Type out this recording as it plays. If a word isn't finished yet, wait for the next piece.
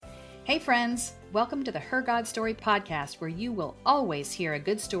Hey friends, welcome to the Her God Story podcast, where you will always hear a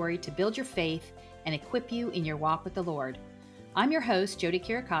good story to build your faith and equip you in your walk with the Lord. I'm your host, Jody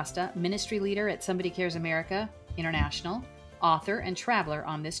Kiracosta, ministry leader at Somebody Cares America International, author and traveler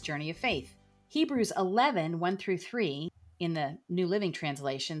on this journey of faith. Hebrews 11, 1 through 3 in the New Living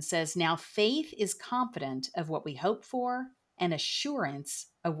Translation says, "Now faith is confident of what we hope for and assurance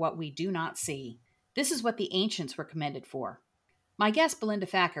of what we do not see. This is what the ancients were commended for." My guest, Belinda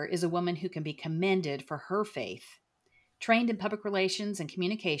Thacker, is a woman who can be commended for her faith. Trained in public relations and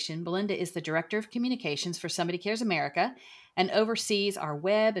communication, Belinda is the Director of Communications for Somebody Cares America and oversees our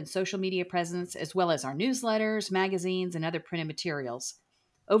web and social media presence, as well as our newsletters, magazines, and other printed materials.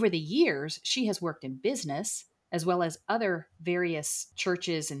 Over the years, she has worked in business, as well as other various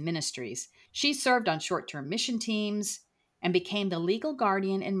churches and ministries. She served on short-term mission teams and became the legal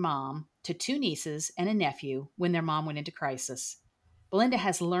guardian and mom to 2 nieces and a nephew when their mom went into crisis. Belinda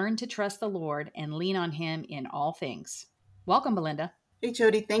has learned to trust the Lord and lean on Him in all things. Welcome, Belinda. Hey,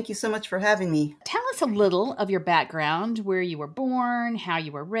 Jody, thank you so much for having me. Tell us a little of your background, where you were born, how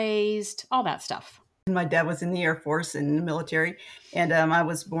you were raised, all that stuff. My dad was in the Air Force and in the military, and I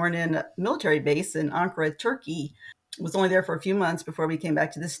was born in a military base in Ankara, Turkey. Was only there for a few months before we came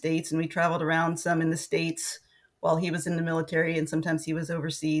back to the States, and we traveled around some in the States while he was in the military, and sometimes he was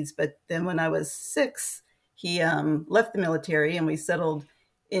overseas. But then when I was 6, he left the military, and we settled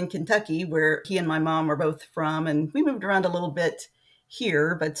in Kentucky, where he and my mom were both from, and we moved around a little bit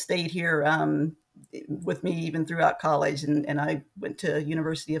here, but stayed here with me even throughout college, and I went to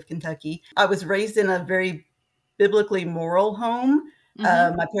University of Kentucky. I was raised in a very biblically moral home.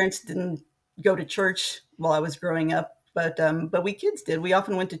 My parents didn't go to church while I was growing up, but we kids did. We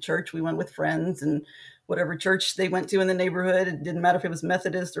often went to church. We went with friends, and whatever church they went to in the neighborhood, it didn't matter if it was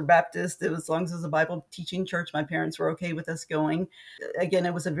Methodist or Baptist. It was, as long as it was a Bible teaching church, my parents were okay with us going. Again,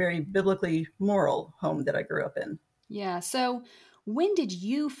 it was a very biblically moral home that I grew up in. Yeah. So when did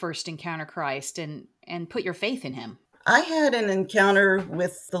you first encounter Christ and put your faith in Him? I had an encounter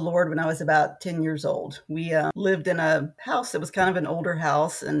with the Lord when I was about 10 years old. We lived in a house that was kind of an older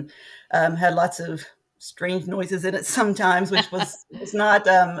house and had lots of strange noises in it sometimes, which was not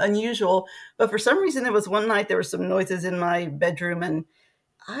unusual. But for some reason, there was one night there were some noises in my bedroom, and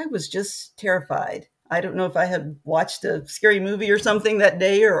I was just terrified. I don't know if I had watched a scary movie or something that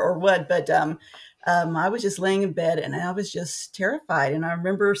day or what, but I was just laying in bed and I was just terrified. And I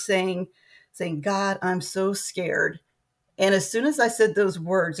remember saying, "God, I'm so scared." And as soon as I said those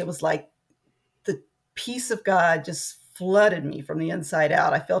words, it was like the peace of God just flooded me from the inside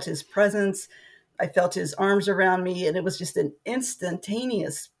out. I felt His presence. I felt His arms around me, and it was just an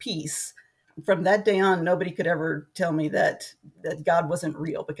instantaneous peace. From that day on, nobody could ever tell me that God wasn't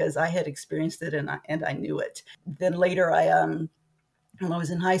real, because I had experienced it and I knew it. Then later, when I was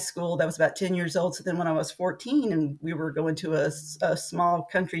in high school, that was about 10 years old. So then when I was 14 and we were going to a small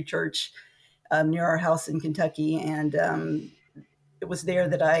country church near our house in Kentucky. And it was there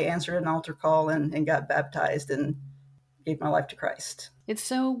that I answered an altar call and got baptized and gave my life to Christ. It's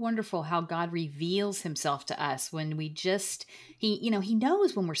so wonderful how God reveals Himself to us when we just, He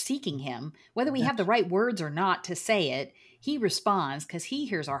knows when we're seeking Him, whether we have the right words or not to say it. He responds because He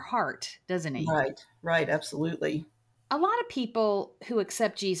hears our heart, doesn't He? Right, absolutely. A lot of people who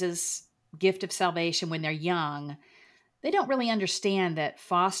accept Jesus' gift of salvation when they're young, they don't really understand that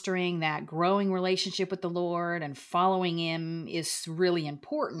fostering that growing relationship with the Lord and following Him is really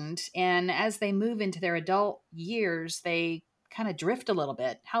important. And as they move into their adult years, they kind of drift a little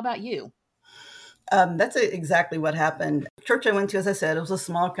bit. How about you? That's exactly what happened. The church I went to, as I said, it was a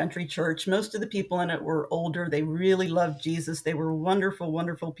small country church. Most of the people in it were older. They really loved Jesus. They were wonderful,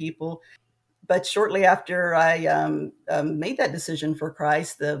 wonderful people. But shortly after I made that decision for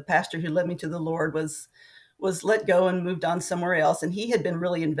Christ, the pastor who led me to the Lord was let go and moved on somewhere else. And he had been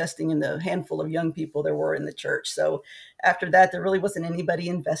really investing in the handful of young people there were in the church. So after that, there really wasn't anybody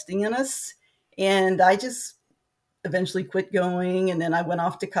investing in us. And I just eventually quit going. And then I went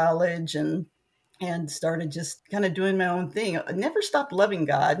off to college and started just kind of doing my own thing. I never stopped loving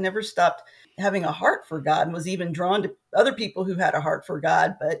God, never stopped having a heart for God, and was even drawn to other people who had a heart for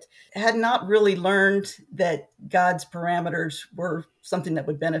God, but had not really learned that God's parameters were something that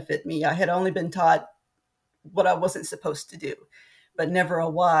would benefit me. I had only been taught what I wasn't supposed to do, but never a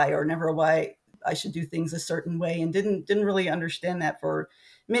why, or never a why I should do things a certain way, and didn't really understand that for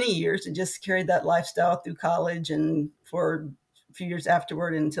many years, and just carried that lifestyle through college and for a few years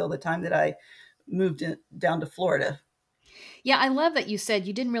afterward until the time that I moved down to Florida. Yeah, I love that you said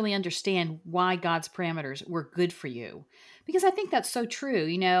you didn't really understand why God's parameters were good for you, because I think that's so true.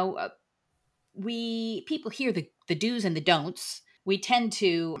 People hear the do's and the don'ts, We tend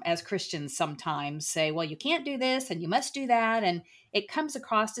to, as Christians, sometimes say, well, you can't do this and you must do that. And it comes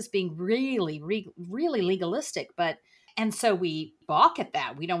across as being really legalistic. And so we balk at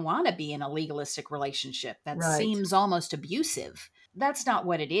that. We don't want to be in a legalistic relationship that Right. seems almost abusive. That's not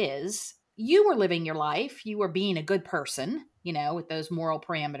what it is. You were living your life. You were being a good person, with those moral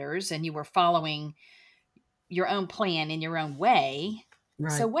parameters, and you were following your own plan in your own way.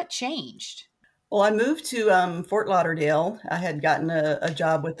 So Right. what changed? Well, I moved to Fort Lauderdale. I had gotten a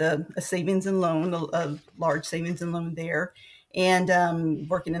job with a savings and loan, a large savings and loan there, and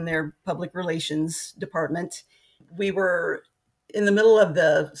working in their public relations department. We were in the middle of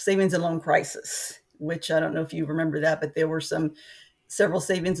the savings and loan crisis, which I don't know if you remember that, but there were several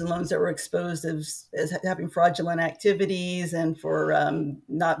savings and loans that were exposed as having fraudulent activities and for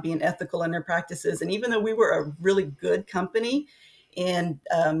not being ethical in their practices. And even though we were a really good company and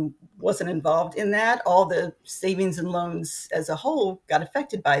wasn't involved in that, all the savings and loans as a whole got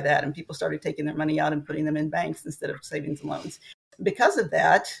affected by that. And people started taking their money out and putting them in banks instead of savings and loans. Because of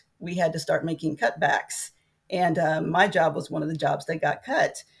that, we had to start making cutbacks. And my job was one of the jobs that got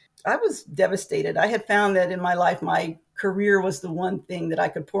cut. I was devastated. I had found that in my life, my career was the one thing that I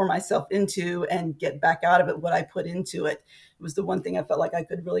could pour myself into and get back out of it what I put into it. It was the one thing I felt like I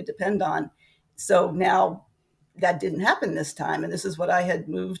could really depend on. So now that didn't happen this time. And this is what I had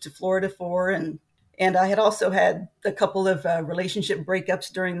moved to Florida for. And I had also had a couple of relationship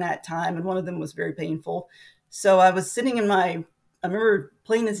breakups during that time. And one of them was very painful. So I was sitting I remember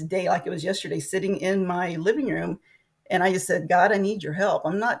plain as day, like it was yesterday, sitting in my living room. And I just said, God, I need your help.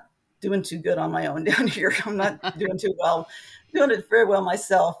 I'm not doing too good on my own down here. I'm not doing too well, doing it very well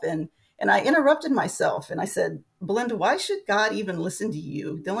myself. And I interrupted myself and I said, Belinda, why should God even listen to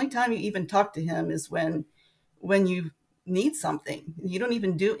you? The only time you even talk to him is when you need something. You don't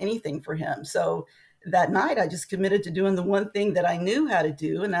even do anything for him. So that night I just committed to doing the one thing that I knew how to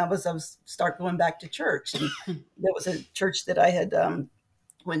do. And I was start going back to church. And there was a church that I had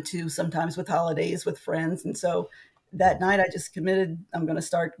went to sometimes with holidays with friends. And so that night I just committed, I'm going to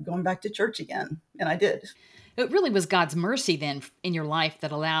start going back to church again. And I did. It really was God's mercy then in your life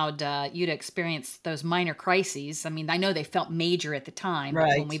that allowed you to experience those minor crises. I mean, I know they felt major at the time, but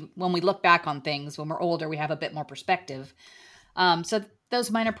Right. when we look back on things, when we're older, we have a bit more perspective. So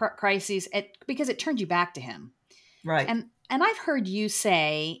those minor crises, because it turned you back to Him. Right. And I've heard you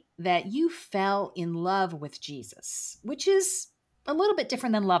say that you fell in love with Jesus, which is a little bit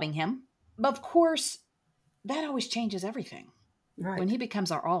different than loving Him. But of course, that always changes everything when Right. He becomes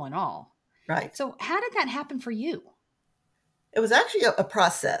our all in all. Right. So how did that happen for you? It was actually a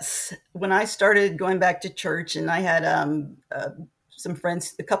process. When I started going back to church, and I had some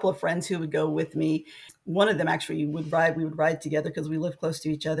friends, a couple of friends who would go with me. One of them actually would ride. We would ride together because we lived close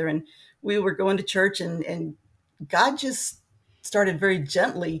to each other, and we were going to church. And God just started very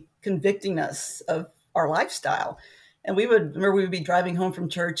gently convicting us of our lifestyle. And we would be driving home from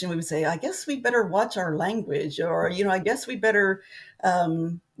church, and we would say, "I guess we better watch our language," or I guess we better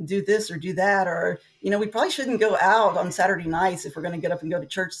do this or do that, or we probably shouldn't go out on Saturday nights if we're going to get up and go to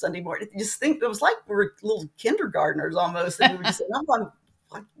church Sunday morning. Just think it was like we were little kindergartners almost, and we were just saying, "Oh,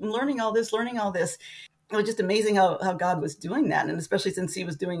 I'm learning all this, learning all this." It was just amazing how God was doing that, and especially since He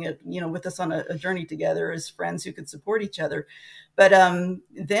was doing it, with us on a journey together as friends who could support each other. But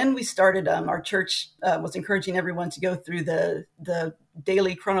then we started. Our church was encouraging everyone to go through the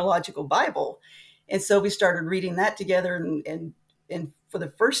daily chronological Bible, and so we started reading that together. And for the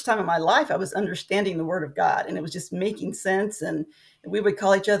first time in my life, I was understanding the Word of God, and it was just making sense. And we would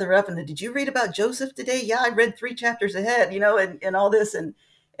call each other up, and then, "Did you read about Joseph today?" "Yeah, I read 3 chapters ahead," and all this, and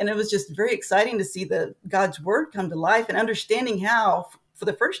it was just very exciting to see God's Word come to life and understanding how, for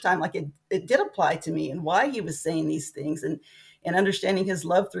the first time, like it did apply to me and why He was saying these things, and understanding His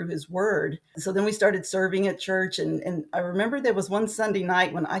love through His Word. So then we started serving at church, and I remember there was one Sunday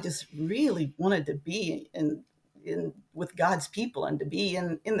night when I just really wanted to be in with God's people and to be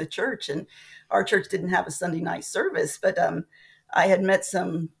in the church. And our church didn't have a Sunday night service, but I had met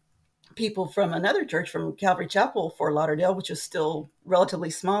some people from another church, from Calvary Chapel, Fort Lauderdale, which was still relatively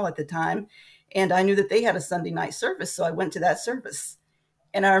small at the time. And I knew that they had a Sunday night service. So I went to that service.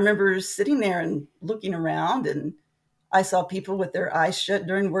 And I remember sitting there and looking around, and I saw people with their eyes shut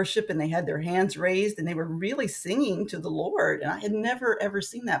during worship, and they had their hands raised, and they were really singing to the Lord. And I had never, ever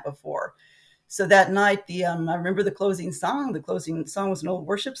seen that before. So that night, I remember the closing song. The closing song was an old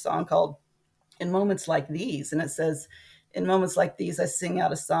worship song called "In Moments Like These." And it says, "In moments like these, I sing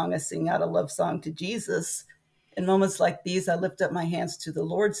out a song. I sing out a love song to Jesus. In moments like these, I lift up my hands to the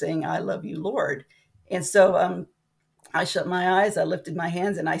Lord saying, I love you, Lord." And so I shut my eyes, I lifted my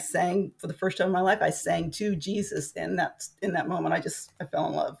hands, and I sang for the first time in my life. I sang to Jesus, and in that moment, I fell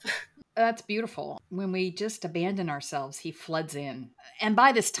in love. That's beautiful. When we just abandon ourselves, he floods in. And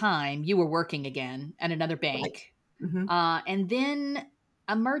by this time, you were working again at another Right. bank. Hmm. And then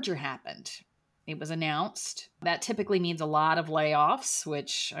a merger happened. It was announced. That typically means a lot of layoffs,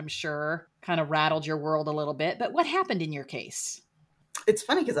 which I'm sure kind of rattled your world a little bit. But what happened in your case? It's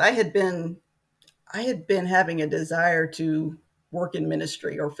funny because I had been having a desire to work in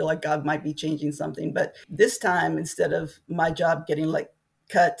ministry or feel like God might be changing something. But this time, instead of my job getting like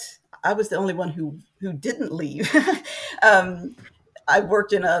cut, I was the only one who didn't leave. um, I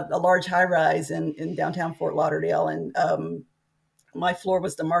worked in a large high rise in downtown Fort Lauderdale, and my floor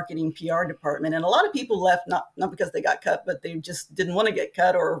was the marketing PR department. And a lot of people left not because they got cut, but they just didn't want to get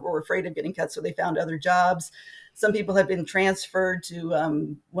cut or were afraid of getting cut, so they found other jobs. Some people have been transferred to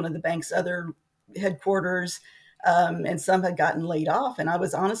one of the bank's other headquarters, and some had gotten laid off. And I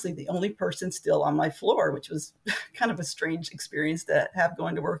was honestly the only person still on my floor, which was kind of a strange experience to have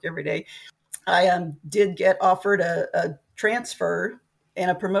going to work every day. I did get offered a transfer and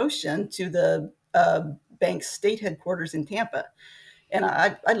a promotion to the bank's state headquarters in Tampa. And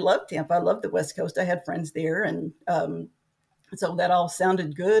I loved Tampa. I loved the West Coast. I had friends there, and so that all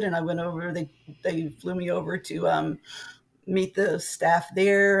sounded good. And I went over. They flew me over to meet the staff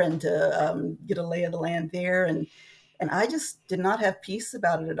there and to get a lay of the land there. And I just did not have peace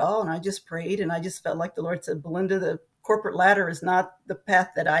about it at all. And I just prayed, and I just felt like the Lord said, Belinda, the corporate ladder is not the path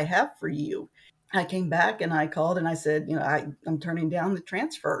that I have for you. I came back and I called and I said, I'm turning down the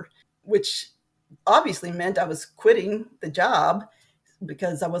transfer, which obviously meant I was quitting the job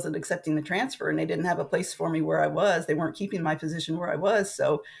because I wasn't accepting the transfer and they didn't have a place for me where I was. They weren't keeping my position where I was.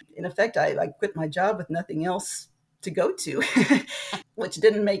 So in effect, I quit my job with nothing else to go to, which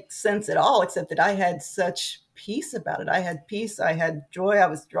didn't make sense at all, except that I had such peace about it. I had peace. I had joy. I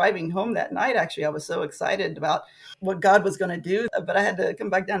was driving home that night. Actually, I was so excited about what God was going to do, but I had to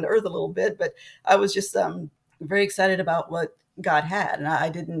come back down to earth a little bit. But I was just very excited about what God had. And I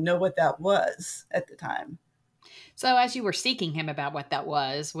didn't know what that was at the time. So, as you were seeking him about what that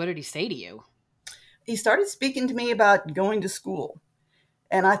was, what did he say to you? He started speaking to me about going to school.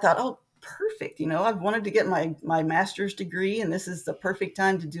 And I thought, oh, perfect. I've wanted to get my master's degree, and this is the perfect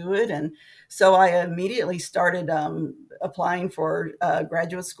time to do it. And so I immediately started applying for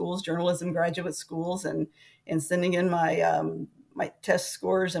graduate schools, journalism graduate schools, and sending in my test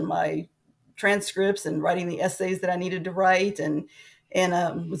scores and my transcripts and writing the essays that I needed to write, and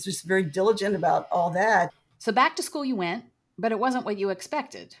was just very diligent about all that. So, back to school you went, but it wasn't what you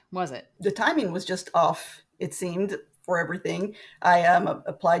expected, was it? The timing was just off, it seemed, for everything. I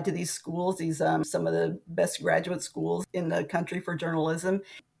applied to these schools, some of the best graduate schools in the country for journalism.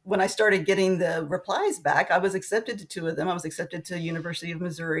 When I started getting the replies back, I was accepted to two of them. I was accepted to University of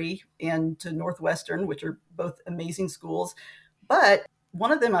Missouri and to Northwestern, which are both amazing schools. But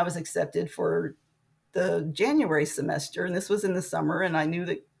one of them I was accepted for the January semester, and this was in the summer, and I knew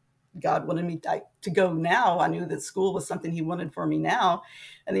that God wanted me to go now. I knew that school was something he wanted for me now.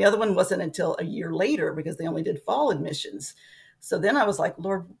 And the other one wasn't until a year later because they only did fall admissions. So then I was like,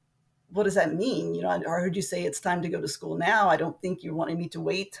 Lord, what does that mean? I heard you say it's time to go to school now. I don't think you're wanting me to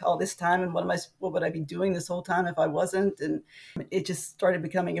wait all this time. And what would I be doing this whole time if I wasn't? And it just started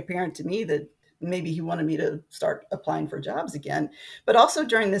becoming apparent to me that maybe he wanted me to start applying for jobs again. But also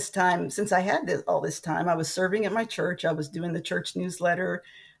during this time, since I had all this time, I was serving at my church. I was doing the church newsletter.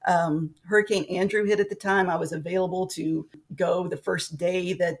 Hurricane Andrew hit at the time. I was available to go the first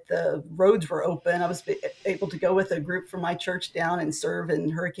day that the roads were open. I was able to go with a group from my church down and serve in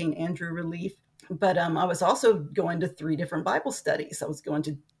Hurricane Andrew relief. But I was also going to 3 different Bible studies. I was going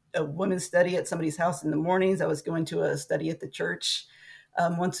to a women's study at somebody's house in the mornings. I was going to a study at the church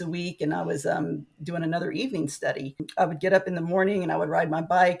once a week, and I was doing another evening study. I would get up in the morning and I would ride my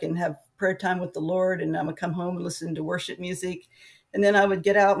bike and have prayer time with the Lord, and I would come home and listen to worship music. And then I would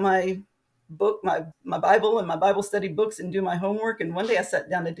get out my book, my Bible and my Bible study books and do my homework. And one day I sat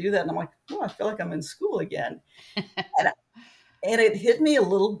down to do that and I'm like, oh, I feel like I'm in school again. and, and it hit me a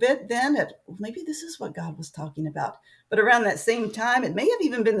little bit then that maybe this is what God was talking about. But around that same time, it may have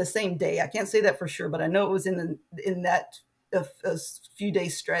even been the same day. I can't say that for sure, but I know it was in that a few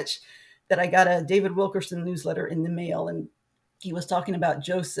days stretch that I got a David Wilkerson newsletter in the mail. And he was talking about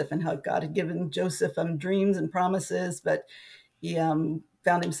Joseph and how God had given Joseph dreams and promises, but he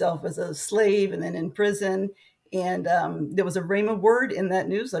found himself as a slave and then in prison. And there was a rhema word in that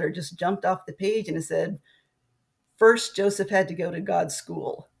newsletter, just jumped off the page, and it said, first, Joseph had to go to God's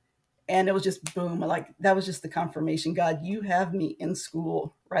school. And it was just boom, like that was just the confirmation. God, you have me in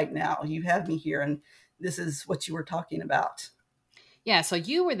school right now. You have me here. And this is what you were talking about. Yeah, so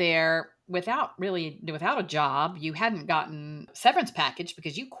you were there without a job. You hadn't gotten severance package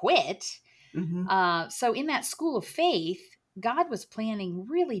because you quit. Hmm. So in that school of faith, God was planting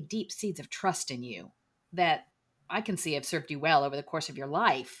really deep seeds of trust in you that I can see have served you well over the course of your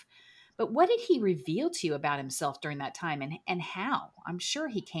life. But what did he reveal to you about himself during that time, and how? I'm sure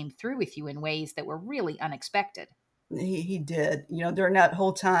he came through with you in ways that were really unexpected. He did. During that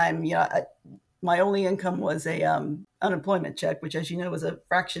whole time, my only income was a unemployment check, which, as you know, is a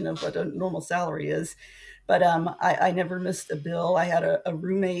fraction of what a normal salary is. But I never missed a bill. I had a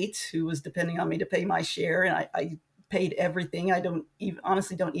roommate who was depending on me to pay my share, and I paid everything. I don't even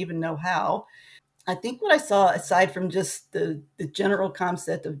honestly don't even know how. I think what I saw, aside from just the general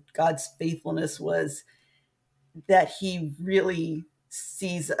concept of God's faithfulness, was that he really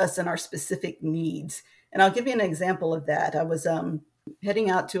sees us in our specific needs. And I'll give you an example of that. I was heading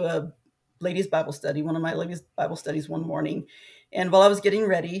out to a ladies' Bible study, one of my ladies' Bible studies one morning. And while I was getting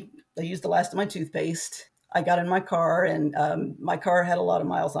ready, I used the last of my toothpaste. I got in my car, and my car had a lot of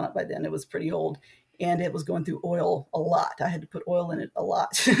miles on it by then. It was pretty old, and it was going through oil a lot. I had to put oil in it a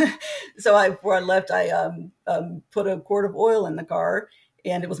lot. So before I left, I put a quart of oil in the car,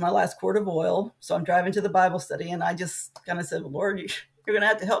 and it was my last quart of oil. So I'm driving to the Bible study, and I just kind of said, well, Lord, you're going to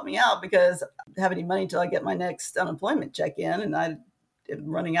have to help me out because I don't have any money until I get my next unemployment check in, and I'm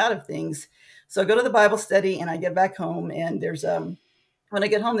running out of things. So I go to the Bible study, and I get back home, and when I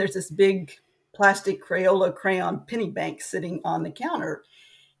get home, there's this big plastic Crayola crayon penny bank sitting on the counter.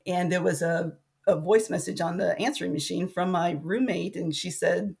 And there was a voice message on the answering machine from my roommate, and she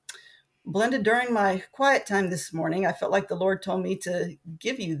said, Belinda, during my quiet time this morning, I felt like the Lord told me to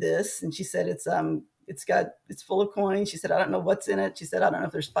give you this. And she said, it's full of coins. She said, I don't know what's in it. She said, I don't know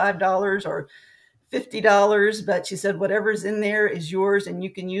if there's $5 or $50, but she said, whatever's in there is yours, and you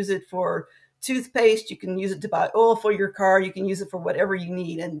can use it for toothpaste. You can use it to buy oil for your car. You can use it for whatever you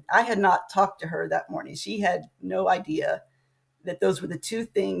need. And I had not talked to her that morning. She had no idea that those were the two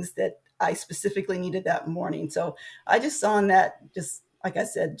things that I specifically needed that morning. So I just saw in that, just like I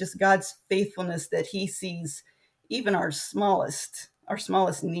said, just God's faithfulness, that he sees even our smallest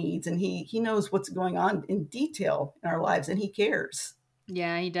needs, and he knows what's going on in detail in our lives, and he cares.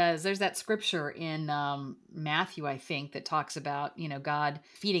 Yeah, he does. There's that scripture in Matthew, I think, that talks about, God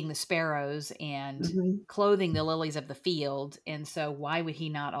feeding the sparrows and Hmm. clothing the lilies of the field. And so why would he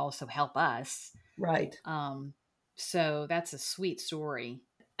not also help us? Right. Um, so that's a sweet story.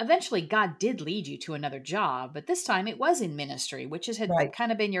 Eventually, God did lead you to another job, but this time it was in ministry, which had Right.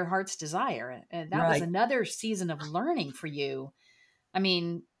 kind of been your heart's desire. And that was Right. another season of learning for you. I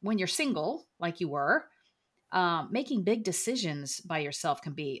mean, when you're single, like you were, making big decisions by yourself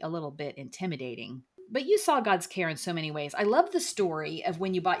can be a little bit intimidating. But you saw God's care in so many ways. I love the story of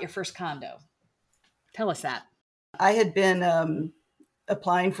when you bought your first condo. Tell us that. I had been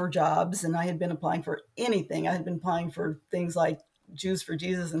applying for jobs, and I had been applying for anything. I had been applying for things like Jews for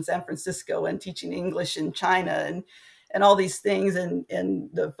Jesus in San Francisco, and teaching English in China, and all these things. And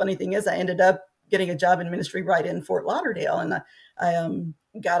the funny thing is, I ended up getting a job in ministry right in Fort Lauderdale. And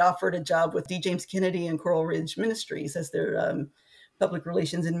I got offered a job with D. James Kennedy and Coral Ridge Ministries as their public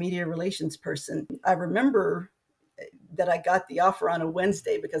relations and media relations person. I remember that I got the offer on a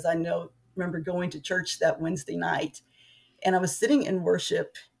Wednesday because remember going to church that Wednesday night, and I was sitting in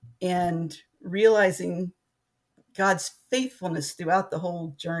worship and realizing God's faithfulness throughout the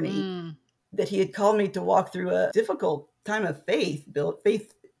whole journey, Mm, that he had called me to walk through a difficult time of faith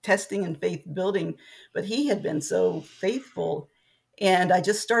testing and faith building, but he had been so faithful. And I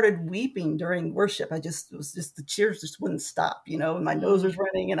just started weeping during worship. It was just, the tears just wouldn't stop, and my nose was mm.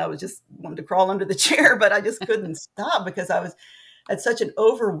 running, and I was just wanted to crawl under the chair, but I just couldn't stop because I had such an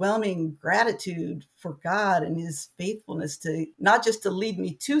overwhelming gratitude for God and his faithfulness, to not just to lead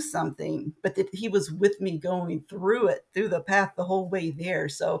me to something, but that he was with me going through the path the whole way there.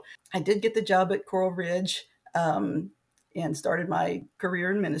 So I did get the job at Coral Ridge, and started my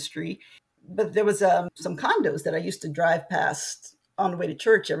career in ministry. But there was some condos that I used to drive past on the way to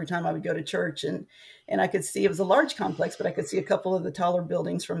church every time I would go to church. And I could see, it was a large complex, but I could see a couple of the taller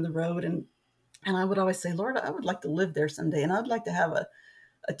buildings from the road. And I would always say, Lord, I would like to live there someday. And I'd like to have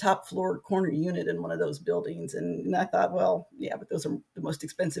a top floor corner unit in one of those buildings. And I thought, well, yeah, but those are the most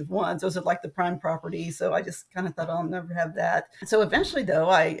expensive ones. Those are like the prime property. So I just kind of thought, I'll never have that. So eventually, though,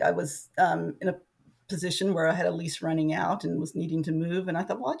 I was in a position where I had a lease running out and was needing to move. And I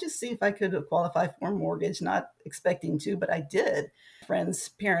thought, well, I'll just see if I could qualify for a mortgage, not expecting to, but I did. Friends,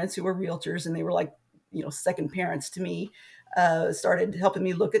 parents who were realtors, and they were like, second parents to me, started helping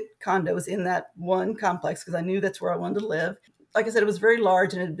me look at condos in that one complex because I knew that's where I wanted to live. like I said, it was very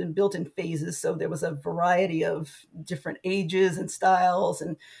large and it had been built in phases. So there was a variety of different ages and styles.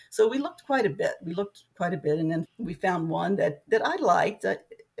 And so we looked quite a bit. And then we found one that I liked.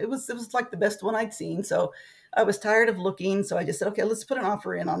 It was like the best one I'd seen. So I was tired of looking. So I just said, okay, let's put an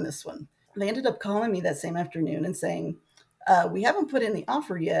offer in on this one. They ended up calling me that same afternoon and saying, we haven't put in the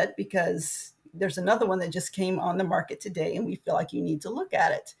offer yet because there's another one that just came on the market today and we feel like you need to look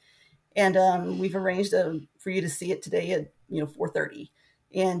at it. And we've arranged for you to see it today at 4:30.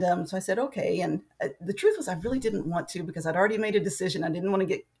 And so I said, okay. And the truth was, I really didn't want to because I'd already made a decision. I didn't want to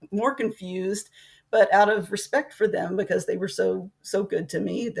get more confused, but out of respect for them, because they were so good to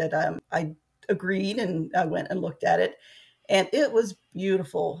me, that I agreed and I went and looked at it. And it was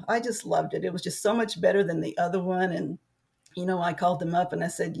beautiful. I just loved it. It was just so much better than the other one. And I called them up and I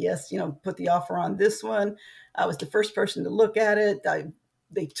said, yes, put the offer on this one. I was the first person to look at it.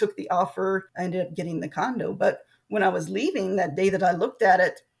 They took the offer. I ended up getting the condo. But when I was leaving that day that I looked at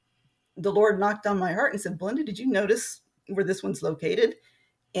it, the Lord knocked on my heart and said, Belinda, did you notice where this one's located?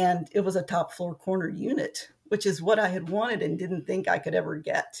 And it was a top floor corner unit, which is what I had wanted and didn't think I could ever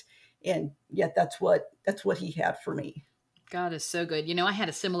get. And yet that's what he had for me. God is so good. I had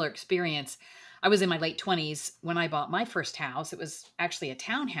a similar experience. I was in my late 20s when I bought my first house. It was actually a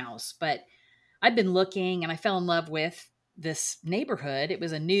townhouse, but I'd been looking and I fell in love with this neighborhood. It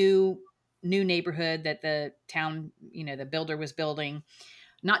was a new neighborhood that the town, the builder was building,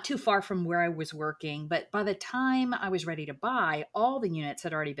 not too far from where I was working. But by the time I was ready to buy, all the units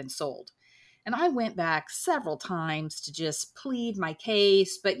had already been sold. And I went back several times to just plead my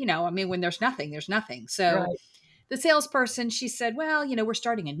case. But, when there's nothing, there's nothing. So Right. the salesperson, she said, well, we're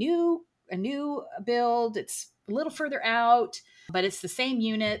starting a new build. It's a little further out, but it's the same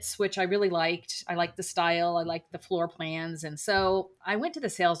units, which I really liked. I liked the style. I liked the floor plans. And so I went to the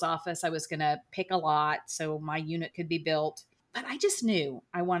sales office. I was going to pick a lot so my unit could be built. But I just knew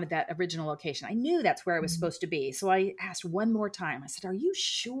I wanted that original location. I knew that's where I was supposed to be. So I asked one more time. I said, are you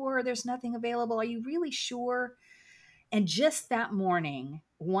sure there's nothing available? Are you really sure? And just that morning,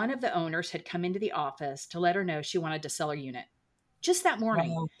 one of the owners had come into the office to let her know she wanted to sell her unit. Just that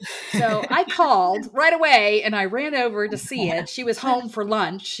morning. Wow. So I called right away and I ran over to see it. She was home for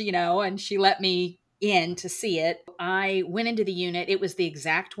lunch, and she let me in to see it. I went into the unit. It was the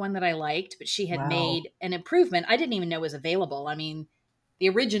exact one that I liked, but she had Wow. made an improvement I didn't even know was available. I mean, the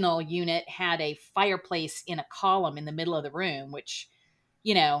original unit had a fireplace in a column in the middle of the room, which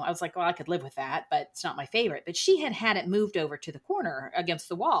I was like, well, I could live with that, but it's not my favorite. But she had it moved over to the corner against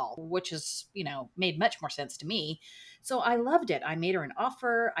the wall, which is, made much more sense to me. So I loved it. I made her an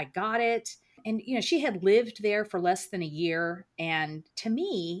offer. I got it. And, she had lived there for less than a year. And to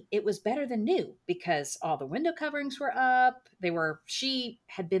me, it was better than new because all the window coverings were up. She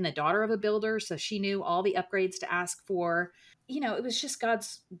had been the daughter of a builder, so she knew all the upgrades to ask for. It was just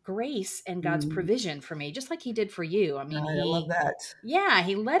God's grace and God's Mm, provision for me, just like he did for you. I mean, I love that.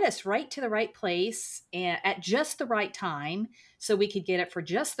 he led us right to the right place and at just the right time so we could get it for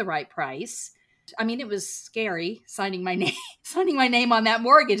just the right price. I mean, it was scary signing my name, signing my name on that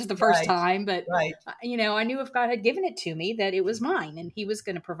mortgage the first Right. time, but Right. I knew if God had given it to me that it was mine and he was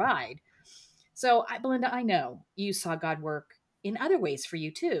going to provide. So, Belinda, I know you saw God work in other ways for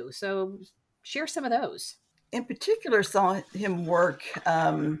you too. So, share some of those. In particular, saw him work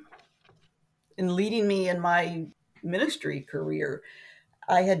in leading me in my ministry career.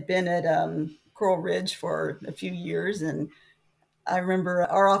 I had been at Coral Ridge for a few years, and I remember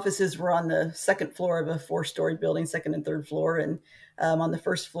our offices were on the second floor of a 4-story building, second and third floor, and on the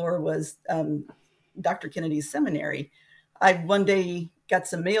first floor was Dr. Kennedy's seminary. I one day got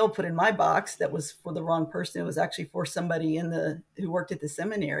some mail put in my box that was for the wrong person. It was actually for somebody who worked at the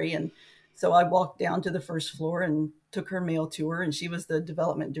seminary, and so I walked down to the first floor and took her mail to her, and she was the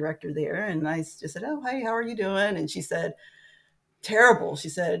development director there. And I just said, "Oh, hey, how are you doing?" And she said, "Terrible." She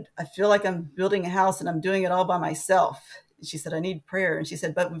said, "I feel like I'm building a house and I'm doing it all by myself." She said, "I need prayer." And she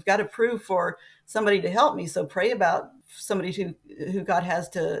said, "But we've got to prove for somebody to help me. So pray about somebody who God has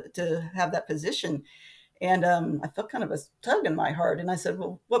to have that position." And I felt kind of a tug in my heart. And I said,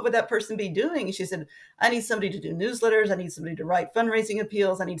 "Well, what would that person be doing?" And she said, "I need somebody to do newsletters. I need somebody to write fundraising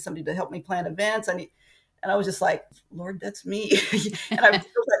appeals. I need somebody to help me plan events. And I was just like, "Lord, that's me." And I felt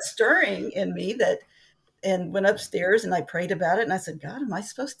that stirring in me and went upstairs and I prayed about it. And I said, "God, am I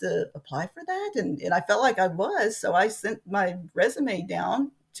supposed to apply for that?" And I felt like I was. So I sent my resume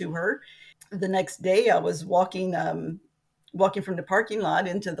down to her. The next day I was walking from the parking lot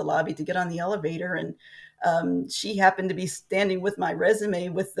into the lobby to get on the elevator. And she happened to be standing with my resume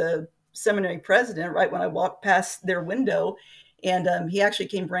with the seminary president right when I walked past their window. And he actually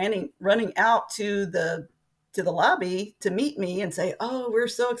came running out to the to the lobby to meet me and say, "Oh, we're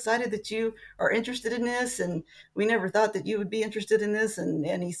so excited that you are interested in this, and we never thought that you would be interested in this."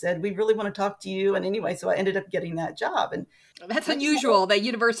 And he said, "We really want to talk to you." And anyway, so I ended up getting that job, and That's I just unusual that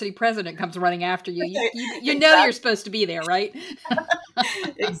university president comes running after you. You know you're exactly, supposed to be there, right?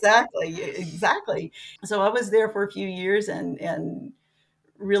 exactly. So I was there for a few years and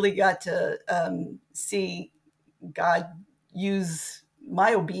really got to see God use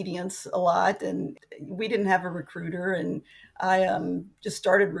my obedience a lot. And we didn't have a recruiter, and I just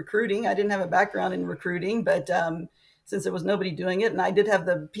started recruiting. I didn't have a background in recruiting, but since there was nobody doing it, and I did have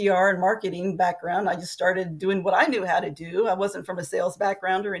the PR and marketing background, I just started doing what I knew how to do. I wasn't from a sales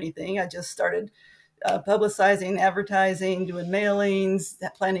background or anything. I just started publicizing, advertising, doing mailings,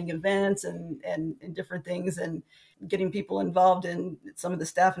 planning events, and different things, and getting people involved in some of the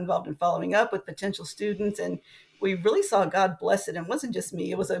staff involved in following up with potential students. And we really saw God bless it. And it wasn't just me,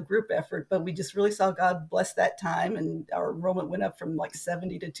 it was a group effort, but we just really saw God bless that time. And our enrollment went up from like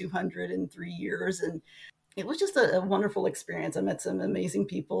 70 to 200 in 3 years. And it was just a wonderful experience. I met some amazing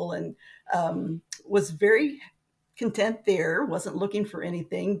people and was very content there, wasn't looking for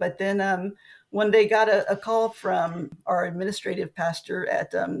anything. But then one day got a call from our administrative pastor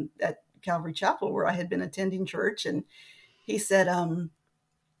at Calvary Chapel, where I had been attending church. And he said, well,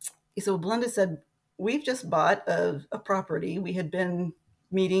 Belinda said, we've just bought a property. We had been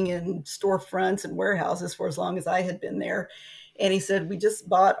meeting in storefronts and warehouses for as long as I had been there. And he said, we just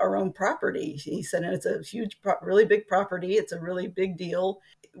bought our own property. He said, and it's a huge, really big property. It's a really big deal.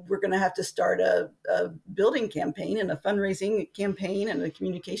 We're going to have to start a building campaign and a fundraising campaign and a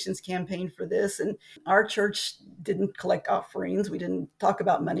communications campaign for this. And our church didn't collect offerings. We didn't talk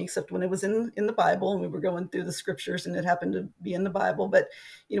about money except when it was in the Bible, and we were going through the scriptures and it happened to be in the Bible. But,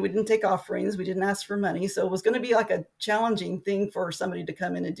 we didn't take offerings. We didn't ask for money. So it was going to be like a challenging thing for somebody to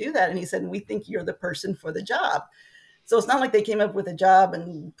come in and do that. And he said, we think you're the person for the job. So it's not like they came up with a job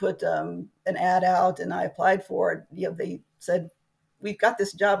and put an ad out and I applied for it. They said, we've got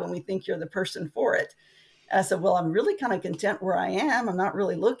this job and we think you're the person for it. And I said, well, I'm really kind of content where I am. I'm not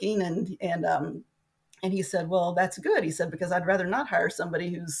really looking. And he said, well, that's good. He said, because I'd rather not hire somebody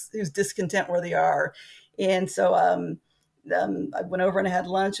who's discontent where they are. And so I went over and I had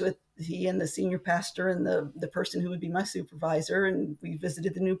lunch with he and the senior pastor and the person who would be my supervisor. And we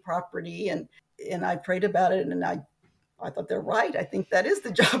visited the new property and I prayed about it. And I thought, they're right. I think that is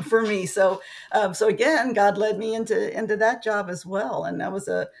the job for me. So again, God led me into that job as well. And that was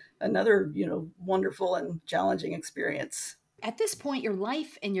another, wonderful and challenging experience. At this point, your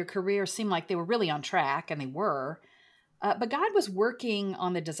life and your career seemed like they were really on track, and they were. But God was working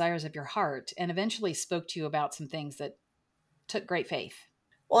on the desires of your heart and eventually spoke to you about some things that took great faith.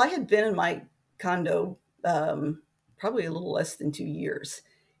 Well, I had been in my condo probably a little less than 2 years.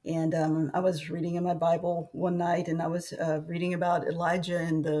 And I was reading in my Bible one night, and I was reading about Elijah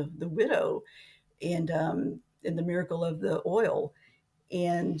and the widow and the miracle of the oil.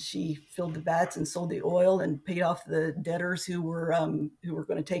 And she filled the vats and sold the oil and paid off the debtors who were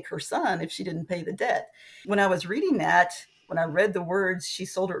going to take her son if she didn't pay the debt. When I was reading that, when I read the words, she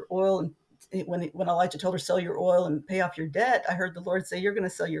sold her oil, and when Elijah told her, sell your oil and pay off your debt, I heard the Lord say, you're going to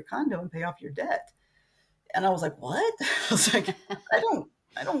sell your condo and pay off your debt. And I was like, what? I was like, I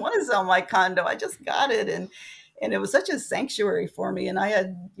don't want to sell my condo. I just got it. And it was such a sanctuary for me. And I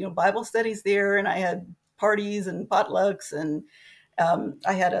had, Bible studies there, and I had parties and potlucks, and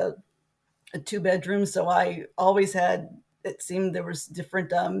I had a 2-bedroom. So I always had, it seemed there was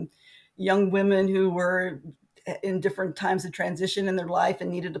different young women who were in different times of transition in their life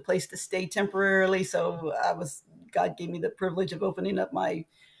and needed a place to stay temporarily. So God gave me the privilege of opening up my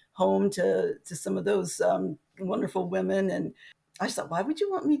home to some of those wonderful women. And I thought, why would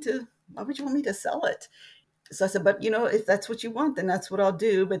you want me to sell it? So I said, but if that's what you want, then that's what I'll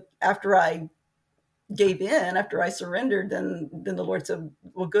do. But after I gave in, after I surrendered, then the Lord said,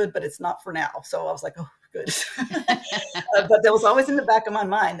 well, good, but it's not for now. So I was like, oh, good. But that was always in the back of my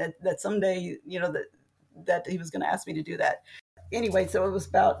mind that someday, that he was going to ask me to do that. Anyway, so it was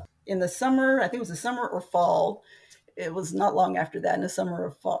about in the summer, I think it was the summer or fall. It was not long after that, in the summer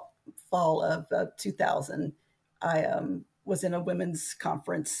of fall of 2000, I was in a women's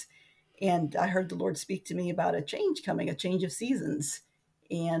conference, and I heard the Lord speak to me about a change coming, a change of seasons.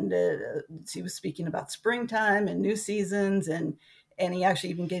 And he was speaking about springtime and new seasons. And he actually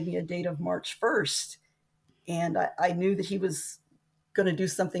even gave me a date of March 1st. And I knew that he was going to do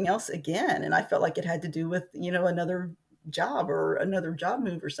something else again. And I felt like it had to do with, another job or another job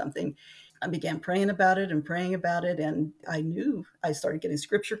move or something. I began praying about it. And I knew I started getting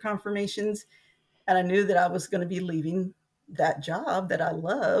scripture confirmations. And I knew that I was going to be leaving that job that I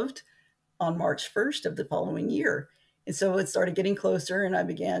loved on March 1st of the following year. And so it started getting closer, and I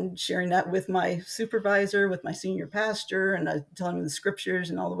began sharing that with my supervisor, with my senior pastor, and I telling them the scriptures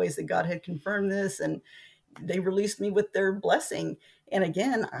and all the ways that God had confirmed this. And they released me with their blessing. And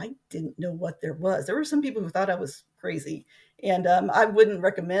again, I didn't know what there was. There were some people who thought I was crazy, and I wouldn't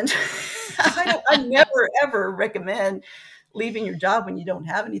recommend. I never ever recommend leaving your job when you don't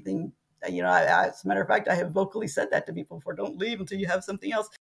have anything. As a matter of fact, I have vocally said that to people before: don't leave until you have something else,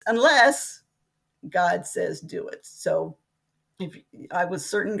 unless God says do it. So if I was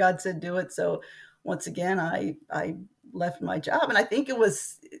certain God said do it. So once again, I left my job. And I think it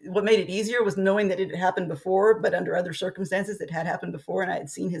was what made it easier was knowing that it had happened before, but under other circumstances, it had happened before, and I had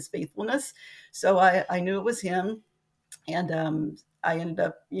seen his faithfulness. So I knew it was him. And I ended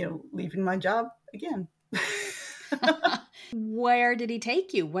up, leaving my job again. Where did he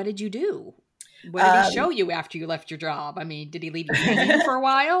take you? What did you do? What did he show you after you left your job? I mean, did he leave you hanging for a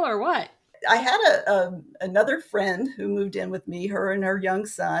while or what? I had another friend who moved in with me, her and her young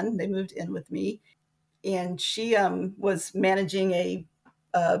son. They moved in with me, and she was managing a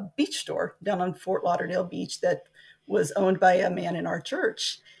beach store down on Fort Lauderdale Beach that was owned by a man in our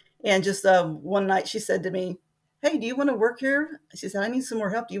church. And just one night she said to me, "Hey, do you want to work here?" She said, "I need some more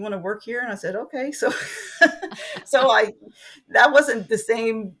help. Do you want to work here?" And I said, "Okay." So, that wasn't the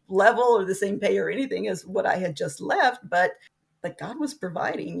same level or the same pay or anything as what I had just left, but God was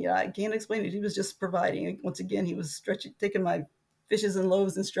providing. I can't explain it. He was just providing. Once again, he was taking my fishes and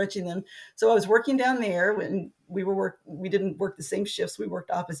loaves and stretching them. So I was working down there when we didn't work the same shifts. We worked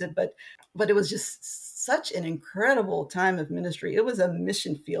opposite, but it was just such an incredible time of ministry. It was a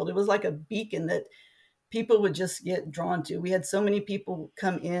mission field. It was like a beacon that people would just get drawn to. We had so many people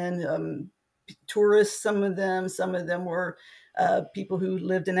come in, tourists, some of them were people who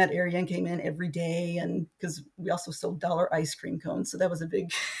lived in that area and came in every day. And because we also sold dollar ice cream cones. So that was a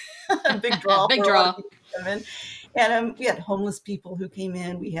big, a big draw. Big draw. And we had homeless people who came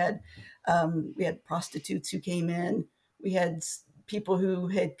in. We had prostitutes who came in. We had people who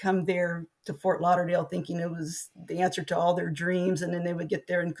had come there to Fort Lauderdale thinking it was the answer to all their dreams. And then they would get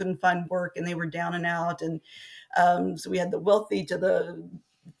there and couldn't find work, and they were down and out. And so we had the wealthy to the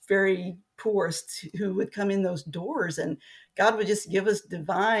very poorest who would come in those doors, and God would just give us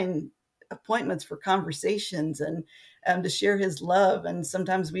divine appointments for conversations and to share his love. And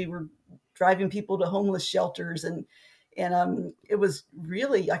sometimes we were driving people to homeless shelters, and it was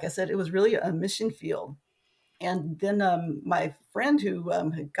really, like I said, it was really a mission field. And then my friend who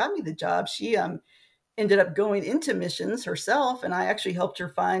had got me the job, she ended up going into missions herself, and I actually helped her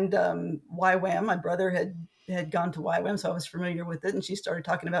find YWAM. My brother had gone to YWAM, so I was familiar with it, and she started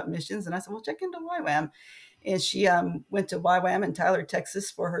talking about missions, and I said, well, check into YWAM. And she went to YWAM in Tyler, Texas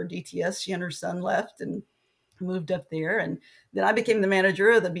for her DTS. She and her son left and moved up there, and then I became the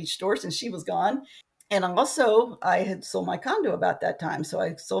manager of the beach store since she was gone. And also, I had sold my condo about that time. So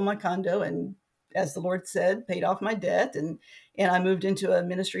I sold my condo and, as the Lord said, paid off my debt. And I moved into a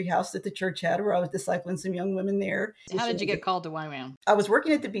ministry house that the church had where I was discipling some young women there. How did you get called to YWAM? I was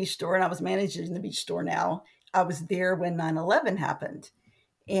working at the beach store, and I was managing the beach store now. I was there when 9/11 happened.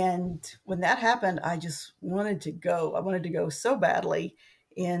 And when that happened, I just wanted to go. I wanted to go so badly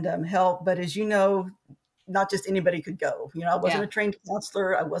and help. But as you know, not just anybody could go. I wasn't a trained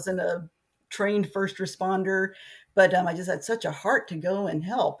counselor. I wasn't a trained first responder, but I just had such a heart to go and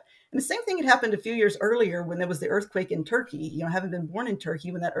help. And the same thing had happened a few years earlier when there was the earthquake in Turkey. Having been born in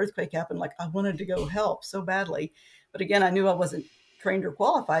Turkey, when that earthquake happened, I wanted to go help so badly. But again, I knew I wasn't trained or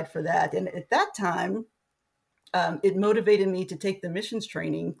qualified for that. And at that time, it motivated me to take the missions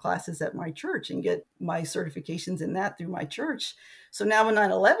training classes at my church and get my certifications in that through my church. So now when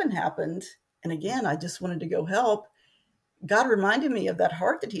 9/11 happened, and again, I just wanted to go help, God reminded me of that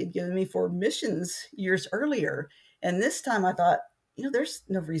heart that he had given me for missions years earlier. And this time I thought, there's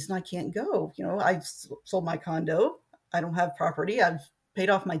no reason I can't go. I've sold my condo. I don't have property. I've paid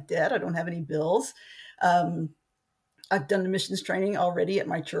off my debt. I don't have any bills. I've done the missions training already at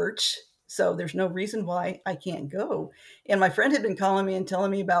my church. So there's no reason why I can't go. And my friend had been calling me and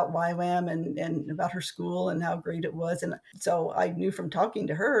telling me about YWAM and about her school and how great it was. And so I knew from talking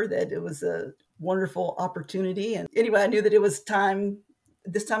to her that it was a wonderful opportunity. And anyway, I knew that it was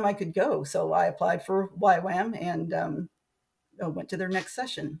this time I could go. So I applied for YWAM and went to their next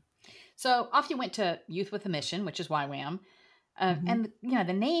session. So off you went to Youth with a Mission, which is YWAM. And,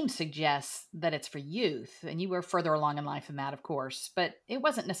 the name suggests that it's for youth, and you were further along in life than that, of course, but it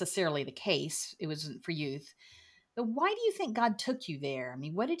wasn't necessarily the case. It wasn't for youth. But why do you think God took you there? I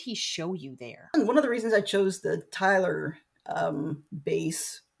mean, what did he show you there? And one of the reasons I chose the Tyler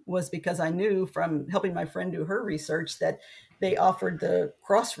base was because I knew from helping my friend do her research that they offered the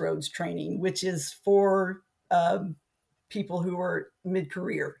Crossroads training, which is for people who are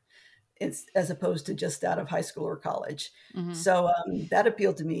mid-career. It's as opposed to just out of high school or college. Mm-hmm. So that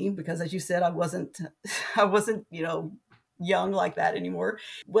appealed to me because, as you said, I wasn't, I wasn't, young like that anymore.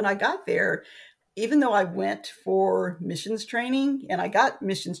 When I got there, even though I went for missions training and I got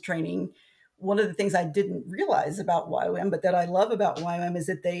missions training, one of the things I didn't realize about YWAM, but that I love about YWAM, is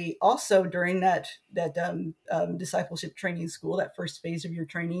that they also, during that discipleship training school, that first phase of your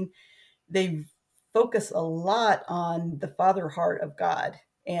training, they focus a lot on the father heart of God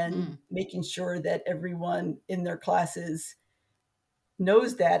and making sure that everyone in their classes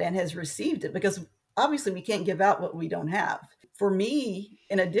knows that and has received it, because obviously we can't give out what we don't have. For me,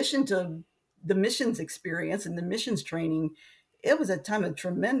 in addition to the missions experience and the missions training, it was a time of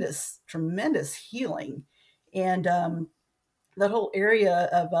tremendous healing. And that whole area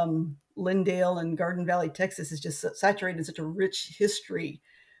of Lindale and Garden Valley, Texas, is just saturated in such a rich history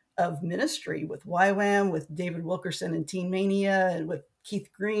of ministry with YWAM, with David Wilkerson and Teen Mania, and with Keith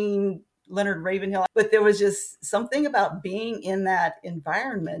Green, Leonard Ravenhill. But there was just something about being in that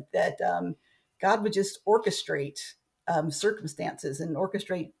environment that God would just orchestrate circumstances and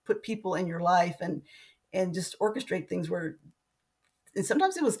put people in your life, and just orchestrate things where, and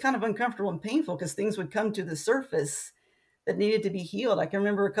sometimes it was kind of uncomfortable and painful because things would come to the surface that needed to be healed. I can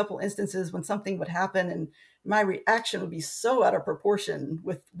remember a couple instances when something would happen and my reaction would be so out of proportion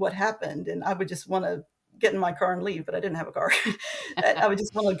with what happened. And I would just want to get in my car and leave, but I didn't have a car. I would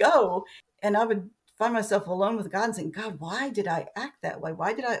just want to go. And I would find myself alone with God and saying, God, why did I act that way?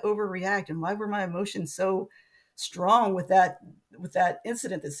 Why did I overreact? And why were my emotions so strong with that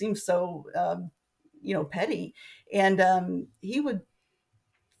incident that seems so, petty? And he would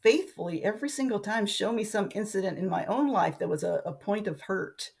faithfully every single time show me some incident in my own life that was a point of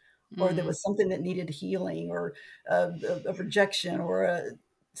hurt, or there was something that needed healing, or a rejection, or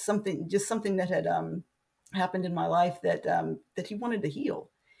something that had happened in my life that he wanted to heal.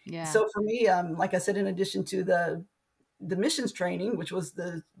 Yeah. So for me, like I said, in addition to the missions training, which was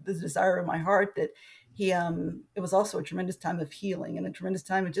the desire of my heart, that it was also a tremendous time of healing and a tremendous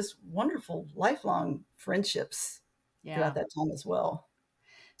time of just wonderful lifelong friendships throughout that time as well.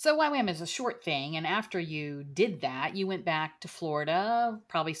 So YWAM is a short thing. And after you did that, you went back to Florida,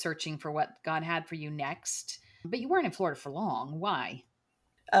 probably searching for what God had for you next. But you weren't in Florida for long. Why?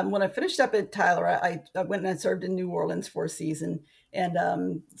 When I finished up at Tyler, I went and I served in New Orleans for a season.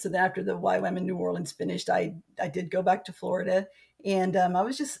 And so then after the YWAM in New Orleans finished, I did go back to Florida. And I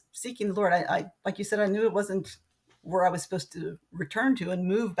was just seeking the Lord. I like you said, I knew it wasn't where I was supposed to return to and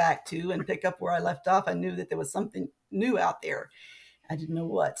move back to and pick up where I left off. I knew that there was something new out there. I didn't know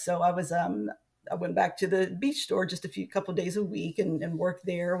what. So I went back to the beach store just a couple days a week and worked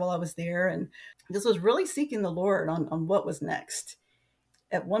there while I was there. And this was really seeking the Lord on what was next.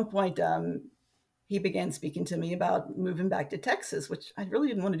 At one point, he began speaking to me about moving back to Texas, which I really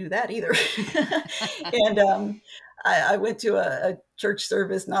didn't want to do that either. And I went to a church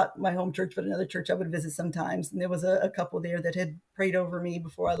service, not my home church, but another church I would visit sometimes. And there was a couple there that had prayed over me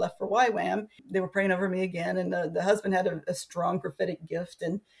before I left for YWAM. They were praying over me again. And the husband had a strong prophetic gift.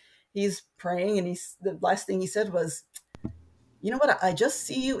 And he's praying. And the last thing he said was, you know what? I just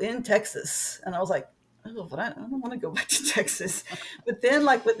see you in Texas. And I was like, oh, but I don't want to go back to Texas. But then,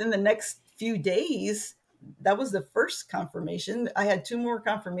 like, within the next few days, that was the first confirmation. I had two more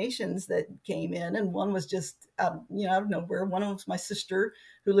confirmations that came in, and one was just out of nowhere. One was my sister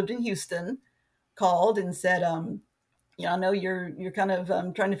who lived in Houston called and said, I know you're kind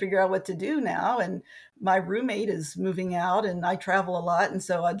of trying to figure out what to do now, and my roommate is moving out, and I travel a lot, and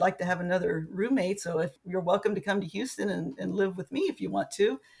so I'd like to have another roommate. So if you're welcome to come to Houston and live with me if you want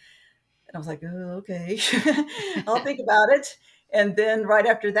to. And I was like, oh, okay, I'll think about it. And then right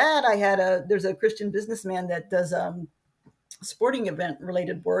after that, there's a Christian businessman that does sporting event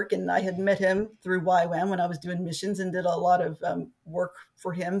related work. And I had met him through YWAM when I was doing missions and did a lot of work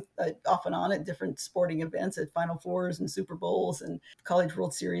for him off and on at different sporting events, at Final Fours and Super Bowls and College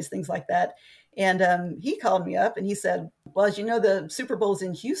World Series, things like that. And he called me up and he said, well, as you know, the Super Bowl's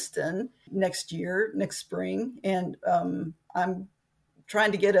in Houston next spring. And I'm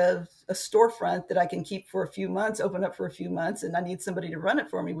trying to get a storefront that I can keep for a few months, open up for a few months, and I need somebody to run it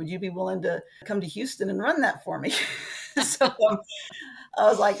for me. Would you be willing to come to Houston and run that for me? So I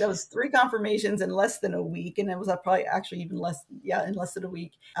was like, that was 3 confirmations in less than a week. And it was probably actually even less, in less than a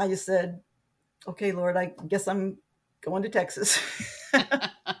week. I just said, okay, Lord, I guess I'm going to Texas.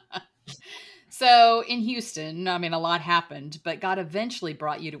 So in Houston, I mean, a lot happened, but God eventually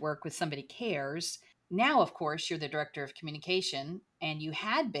brought you to work with Somebody Cares. Now, of course, you're the director of communication, and you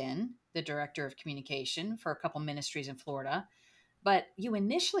had been the director of communication for a couple ministries in Florida, but you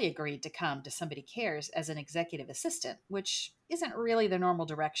initially agreed to come to Somebody Cares as an executive assistant, which isn't really the normal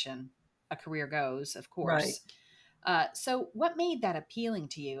direction a career goes, of Right. course. So, what made that appealing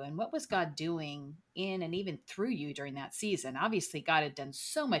to you, and what was God doing in and even through you during that season? Obviously, God had done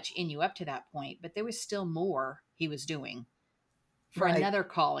so much in you up to that point, but there was still more He was doing for Right. another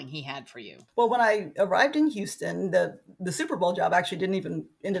calling He had for you. Well, when I arrived in Houston, the Super Bowl job actually didn't even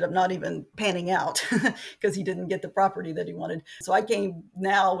ended up not even panning out because he didn't get the property that he wanted. So I came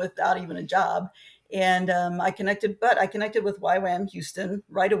now without even a job, and I connected with YWAM Houston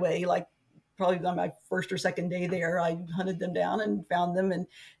right away. Like probably on my first or second day there, I hunted them down and found them, and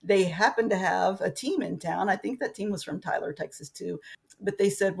they happened to have a team in town. I think that team was from Tyler, Texas, too. But they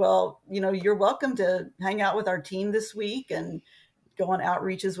said, well, you're welcome to hang out with our team this week and go on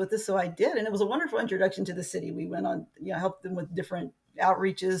outreaches with us. So I did. And it was a wonderful introduction to the city. We went on, helped them with different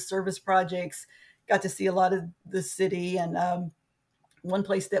outreaches, service projects, got to see a lot of the city. And one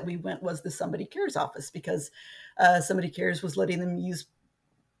place that we went was the Somebody Cares office because Somebody Cares was letting them use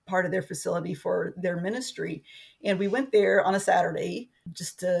part of their facility for their ministry. And we went there on a Saturday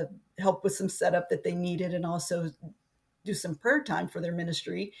just to help with some setup that they needed and also do some prayer time for their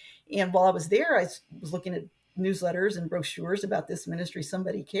ministry. And while I was there, I was looking at newsletters and brochures about this ministry,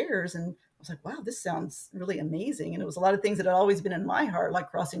 Somebody Cares. And I was like, wow, this sounds really amazing. And it was a lot of things that had always been in my heart, like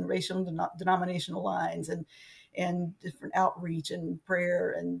crossing racial and denominational lines and different outreach and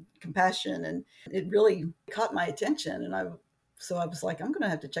prayer and compassion. And it really caught my attention. So I was like, I'm going to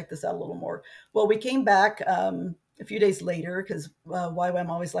have to check this out a little more. Well, we came back a few days later because YWAM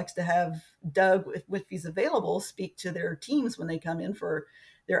always likes to have Doug, if he's available, speak to their teams when they come in for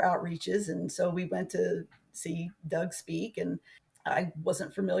their outreaches. And so we went to see Doug speak. And I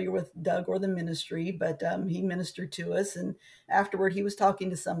wasn't familiar with Doug or the ministry, but he ministered to us. And afterward, he was talking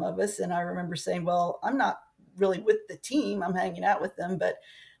to some of us. And I remember saying, well, I'm not really with the team. I'm hanging out with them, but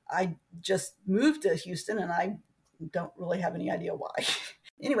I just moved to Houston and I don't really have any idea why.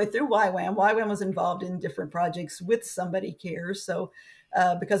 Anyway, through YWAM was involved in different projects with Somebody Cares. So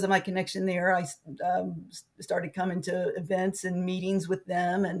because of my connection there, I started coming to events and meetings with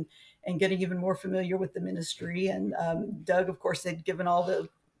them and getting even more familiar with the ministry. And Doug, of course, had given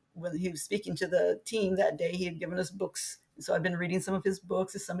when he was speaking to the team that day, he had given us books. So I've been reading some of his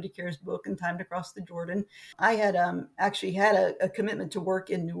books, his Somebody Cares book and Time to Cross the Jordan. I had actually had a commitment to work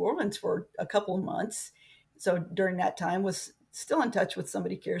in New Orleans for a couple of months. So during that time was still in touch with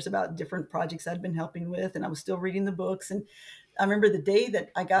Somebody Cares about different projects I'd been helping with. And I was still reading the books. And I remember the day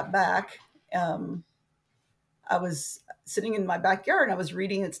that I got back, I was sitting in my backyard and I was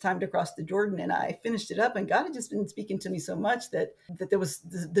reading It's Time to Cross the Jordan. And I finished it up and God had just been speaking to me so much that there was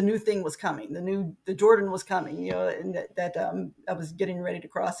the new thing was coming. The Jordan was coming, and that I was getting ready to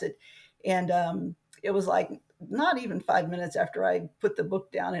cross it. And it was like not even 5 minutes after I put the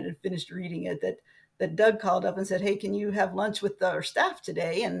book down and had finished reading it that Doug called up and said, hey, can you have lunch with our staff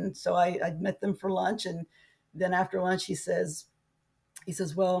today? And so I met them for lunch. And then after lunch, he says,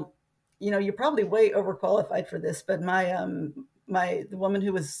 well, you're probably way overqualified for this, but the woman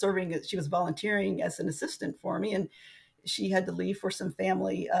who was serving, she was volunteering as an assistant for me, and she had to leave for some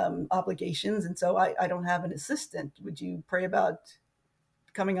family obligations. And so I don't have an assistant. Would you pray about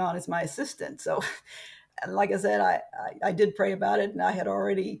coming on as my assistant? So, like I said, I did pray about it, and I had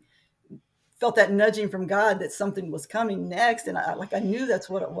already felt that nudging from God that something was coming next. And I knew that's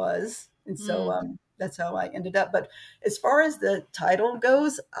what it was. And so that's how I ended up. But as far as the title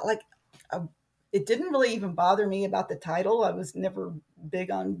goes, it didn't really even bother me about the title. I was never big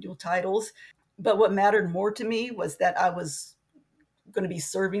on dual titles. But what mattered more to me was that I was going to be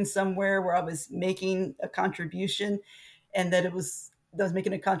serving somewhere where I was making a contribution, and that I was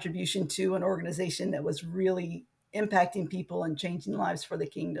making a contribution to an organization that was really impacting people and changing lives for the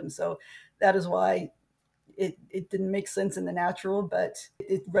kingdom. So that is why it didn't make sense in the natural, but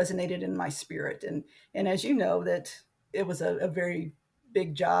it resonated in my spirit. And as you know, that it was a very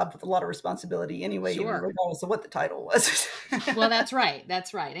big job with a lot of responsibility anyway, Sure. even regardless of what the title was. Well, that's right.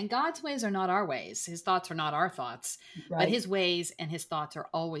 That's right. And God's ways are not our ways. His thoughts are not our thoughts, Right. But his ways and his thoughts are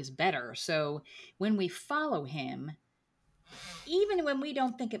always better. So when we follow him, even when we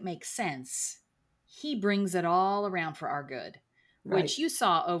don't think it makes sense, he brings it all around for our good, Right. which you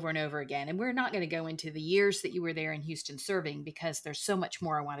saw over and over again. And we're not going to go into the years that you were there in Houston serving, because there's so much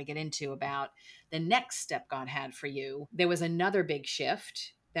more I want to get into about the next step God had for you. There was another big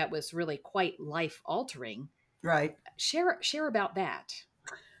shift that was really quite life altering. Right. Share about that.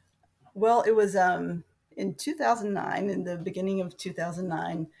 Well, it was in 2009, in the beginning of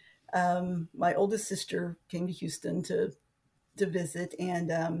 2009, my oldest sister came to Houston to visit,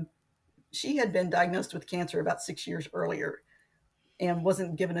 and she had been diagnosed with cancer about 6 years earlier and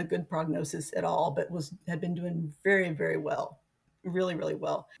wasn't given a good prognosis at all, but had been doing very, very well, really, really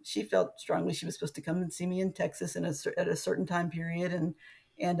well. She felt strongly she was supposed to come and see me in Texas at a certain time period,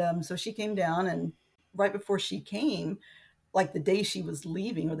 and so she came down, and right before she came, like the day she was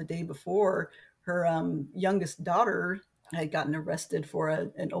leaving or the day before, her youngest daughter had gotten arrested for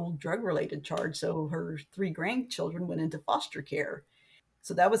an old drug related charge. So her three grandchildren went into foster care.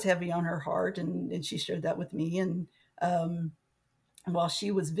 So that was heavy on her heart, and she shared that with me. And um, while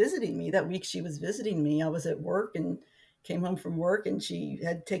she was visiting me that week, she was visiting me. I was at work and came home from work, and she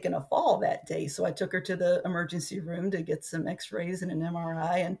had taken a fall that day. So I took her to the emergency room to get some x-rays and an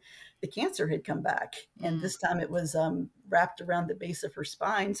MRI, and the cancer had come back. And Mm. this time it was wrapped around the base of her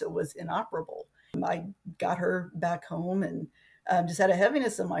spine, so it was inoperable. I got her back home, and just had a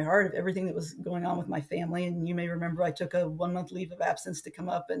heaviness in my heart of everything that was going on with my family. And you may remember I took a 1 month leave of absence to come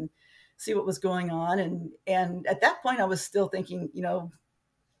up and see what was going on. And at that point, I was still thinking,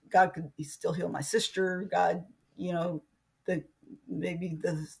 God could still heal my sister. God, you know, the maybe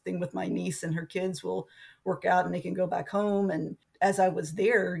the thing with my niece and her kids will work out and they can go back home. And as I was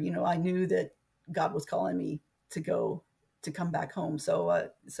there, I knew that God was calling me to come back home. So I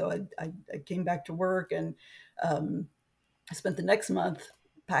came back to work, and um, I spent the next month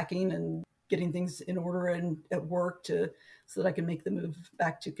packing and getting things in order and at work so that I could make the move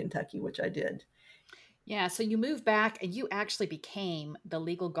back to Kentucky, which I did. Yeah, so you moved back and you actually became the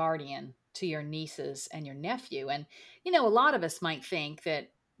legal guardian to your nieces and your nephew. And, a lot of us might think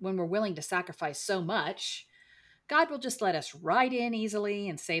that when we're willing to sacrifice so much, God will just let us ride in easily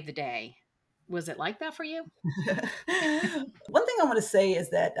and save the day. Was it like that for you? One thing I want to say is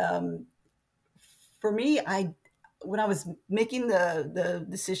that for me, when I was making the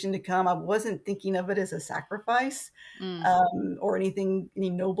decision to come, I wasn't thinking of it as a sacrifice, Mm. or any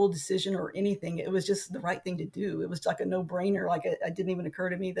noble decision or anything. It was just the right thing to do. It was like a no brainer. Like it didn't even occur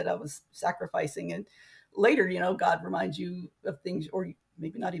to me that I was sacrificing. And later, God reminds you of things, or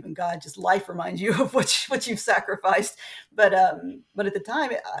maybe not even God, just life reminds you of what you've sacrificed. But at the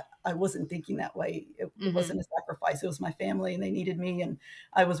time, I wasn't thinking that way. It Hmm. wasn't a sacrifice. It was my family, and they needed me, and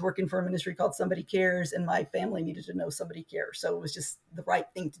I was working for a ministry called Somebody Cares, and my family needed to know Somebody Cares. So it was just the right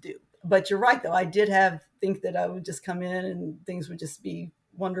thing to do. But you're right, though. I did think that I would just come in and things would just be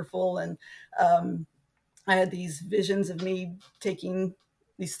wonderful. And I had these visions of me taking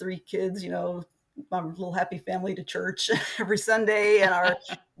these three kids, my little happy family, to church every Sunday, and our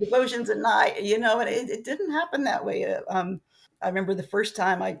devotions at night, and it didn't happen that way. I remember the first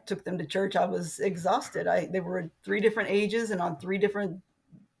time I took them to church, I was exhausted. They were at three different ages and on three different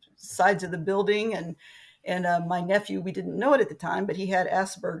sides of the building. And my nephew, we didn't know it at the time, but he had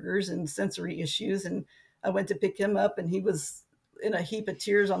Asperger's and sensory issues. And I went to pick him up, and he was in a heap of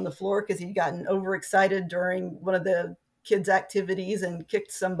tears on the floor because he'd gotten overexcited during one of the kids' activities and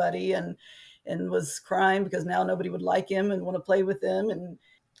kicked somebody, and was crying because now nobody would like him and want to play with him. And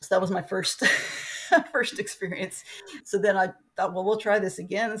so that was my first first experience. So then I thought, well, we'll try this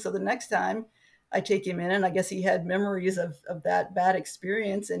again. And so the next time I take him in, and I guess he had memories of that bad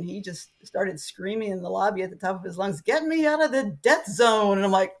experience, and he just started screaming in the lobby at the top of his lungs, "Get me out of the death zone!" And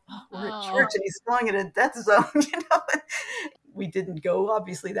I'm like, oh, we're at church, Oh, and he's calling it a death zone. We didn't go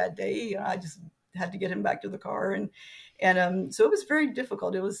obviously that day. I just had to get him back to the car, and so it was very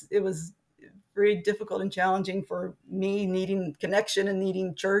difficult. It was very difficult and challenging for me, needing connection and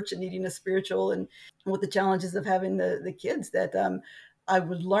needing church and needing a spiritual, and with the challenges of having the kids that I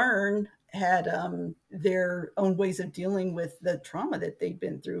would learn had their own ways of dealing with the trauma that they'd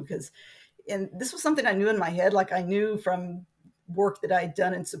been through. And this was something I knew in my head, like I knew from work that I'd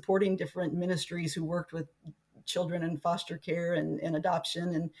done in supporting different ministries who worked with children in foster care and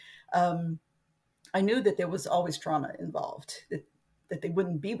adoption. And I knew that there was always trauma involved, that they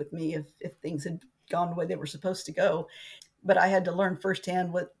wouldn't be with me if things had gone the way they were supposed to go. But I had to learn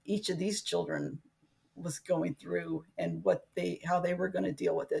firsthand what each of these children was going through and how they were going to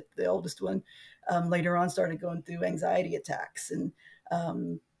deal with it. The oldest one later on started going through anxiety attacks, and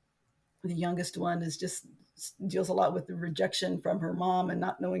um, the youngest one is just deals a lot with the rejection from her mom and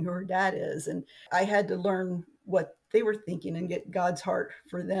not knowing who her dad is. And I had to learn what they were thinking and get God's heart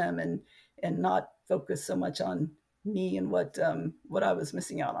for them, and not focus so much on me and what I was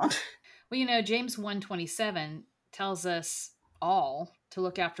missing out on. well, James 1:27 tells us all to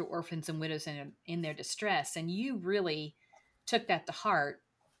look after orphans and widows in their distress. And you really took that to heart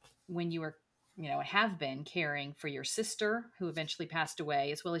when you were, have been caring for your sister who eventually passed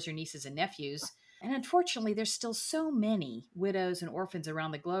away, as well as your nieces and nephews. And unfortunately, there's still so many widows and orphans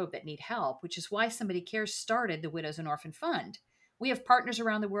around the globe that need help, which is why Somebody Cares started the Widows and Orphan Fund, We have partners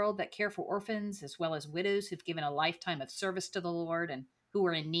around the world that care for orphans as well as widows who've given a lifetime of service to the Lord and who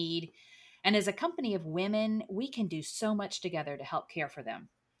are in need. And as a company of women, we can do so much together to help care for them.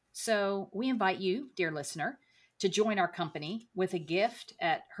 So we invite you, dear listener, to join our company with a gift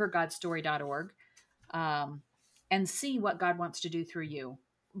at hergodstory.org, um, and see what God wants to do through you.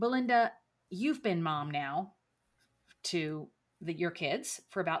 Belinda, you've been mom now to your kids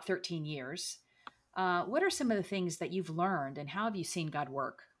for about 13 years. What are some of the things that you've learned and how have you seen God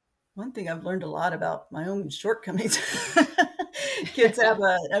work? One thing I've learned a lot about my own shortcomings. Kids have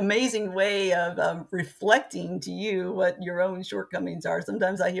an amazing way of reflecting to you what your own shortcomings are.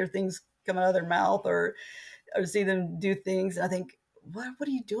 Sometimes I hear things come out of their mouth or see them do things, and I think, what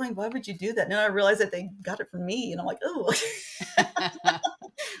are you doing? Why would you do that? And then I realize that they got it from me, and I'm like, oh,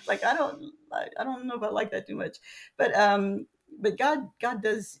 like I don't know if I like that too much, but God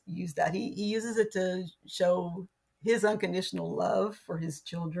does use that. He uses it to show his unconditional love for his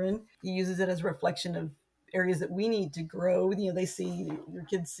children. He uses it as a reflection of areas that we need to grow. They see, your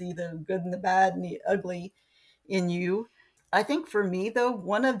kids see the good and the bad and the ugly in you. I think for me though,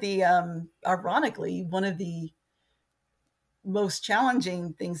 one of the ironically, one of the most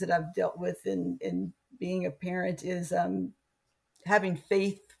challenging things that I've dealt with in being a parent is having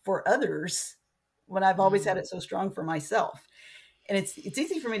faith for others when I've always had Mm, it so strong for myself. And it's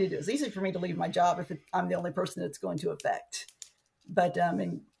easy for me to do. It's easy for me to leave my job if I'm the only person that's going to affect. But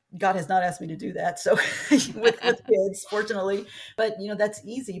and God has not asked me to do that. So with kids, fortunately, but that's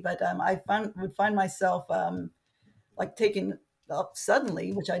easy. But would find myself like taking up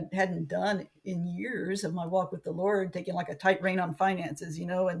suddenly, which I hadn't done in years of my walk with the Lord, taking like a tight rein on finances,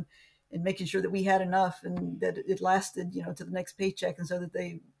 and making sure that we had enough and that it lasted, to the next paycheck, and so that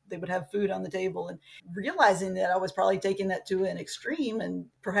they would have food on the table, and realizing that I was probably taking that to an extreme and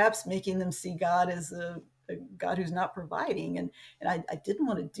perhaps making them see God as a God who's not providing. And I didn't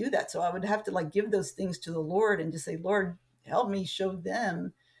want to do that. So I would have to like give those things to the Lord and just say, Lord, help me show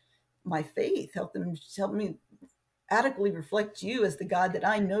them my faith, help me adequately reflect you as the God that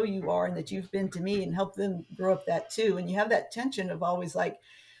I know you are and that you've been to me, and help them grow up that too. And you have that tension of always like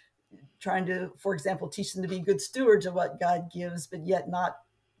trying to, for example, teach them to be good stewards of what God gives, but yet not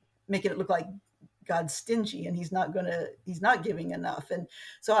making it look like God's stingy and he's not giving enough. And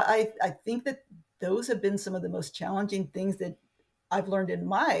so I think that those have been some of the most challenging things that I've learned in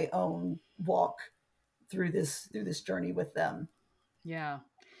my own walk through this journey with them. yeah.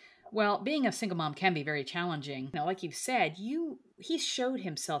 Well, being a single mom can be very challenging. Like you've said, he showed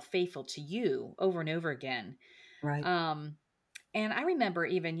himself faithful to you over and over again. Right. Um, and I remember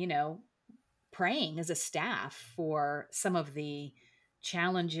even, praying as a staff for some of the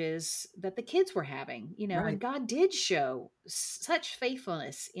challenges that the kids were having, and Right. God did show such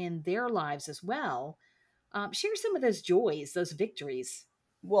faithfulness in their lives as well. Share some of those joys, those victories.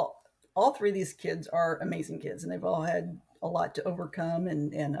 Well, all three of these kids are amazing kids, and they've all had a lot to overcome.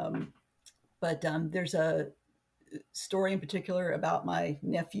 But there's a story in particular about my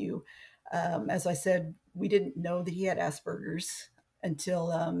nephew. As I said, we didn't know that he had Asperger's until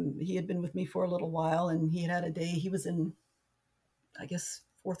he had been with me for a little while, and he had a day. He was in, I guess,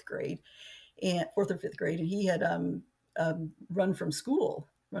 fourth or fifth grade, and he had run from school,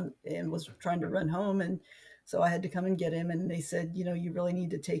 and was trying to run home, and so I had to come and get him. And they said, you really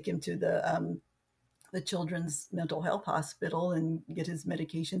need to take him to the children's mental health hospital and get his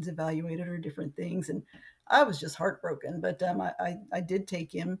medications evaluated or different things. And I was just heartbroken, but I did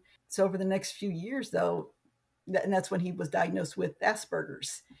take him. So over the next few years, though, and that's when he was diagnosed with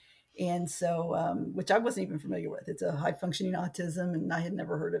Asperger's. And so, which I wasn't even familiar with. It's a high functioning autism, and I had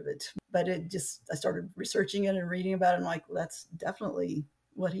never heard of it. But I started researching it and reading about it. And I'm like, well, that's definitely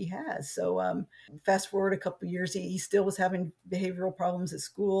what he has. So, fast forward a couple of years, he still was having behavioral problems at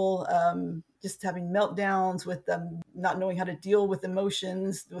school, just having meltdowns with not knowing how to deal with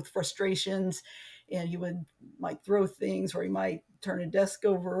emotions, with frustrations. And he might throw things, or he might turn a desk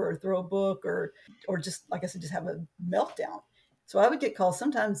over or throw a book, or just, like I said, just have a meltdown. So I would get calls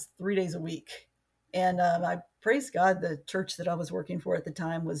sometimes 3 days a week. And I praise God, the church that I was working for at the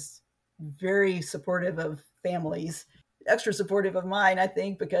time was very supportive of families, extra supportive of mine, I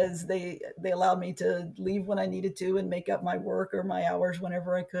think, because they allowed me to leave when I needed to and make up my work or my hours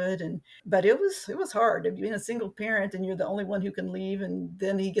whenever I could. But it was hard being a single parent, and you're the only one who can leave, and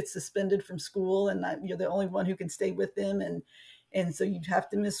then he gets suspended from school, and you're the only one who can stay with him, and so you'd have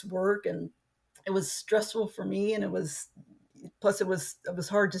to miss work. And it was stressful for me, and it was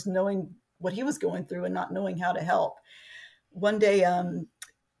hard just knowing what he was going through and not knowing how to help. One day,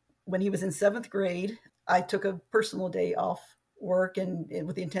 when he was in seventh grade, I took a personal day off work, and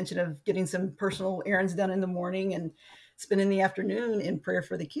with the intention of getting some personal errands done in the morning. And spending the afternoon in prayer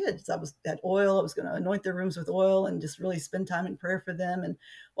for the kids. I was at oil. I was going to anoint their rooms with oil and just really spend time in prayer for them. And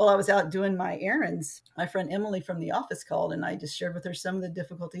while I was out doing my errands, my friend Emily from the office called, and I just shared with her some of the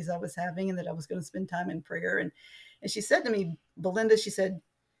difficulties I was having and that I was going to spend time in prayer. And she said to me, Belinda, she said,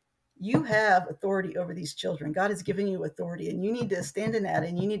 you have authority over these children. God has given you authority, and you need to stand in that,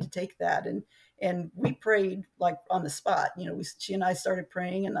 and you need to take that. And we prayed like on the spot. She and I started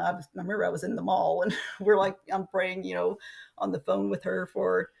praying, and I remember I was in the mall, and we're like, I'm praying, on the phone with her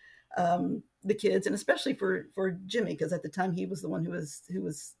for the kids, and especially for Jimmy, because at the time he was the one who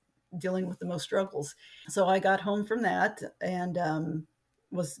was dealing with the most struggles. So I got home from that and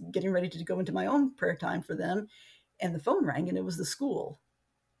was getting ready to go into my own prayer time for them, and the phone rang, and it was the school.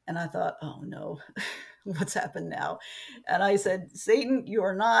 And I thought, oh no, what's happened now? And I said, Satan, you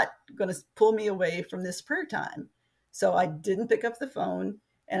are not going to pull me away from this prayer time. So I didn't pick up the phone,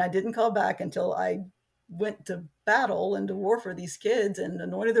 and I didn't call back until I went to battle and to war for these kids and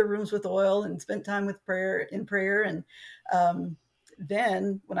anointed their rooms with oil and spent time with prayer. And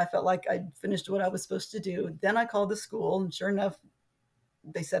then when I felt like I'd finished what I was supposed to do, then I called the school, and sure enough,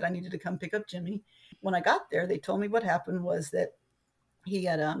 they said I needed to come pick up Jimmy. When I got there, they told me what happened was that he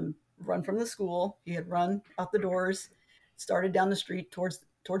had run from the school. He had run out the doors, started down the street towards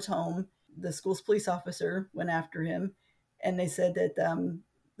home. The school's police officer went after him, and they said that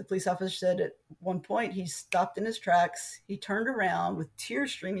the police officer said at one point he stopped in his tracks. He turned around with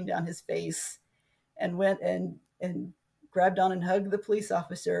tears streaming down his face, and went and grabbed on and hugged the police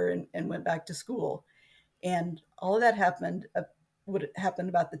officer and went back to school. And all of that happened. Would happen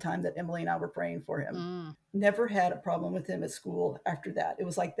about the time that Emily and I were praying for him. Never had a problem with him at school after that. It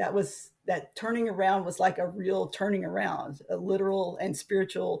was like that turning around was like a real turning around, a literal and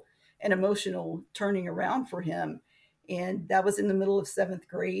spiritual and emotional turning around for him. And that was in the middle of 7th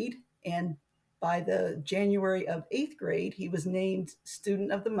grade. And by the January of 8th grade, he was named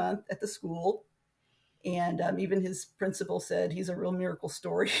Student of the Month at the school. And even his principal said he's a real miracle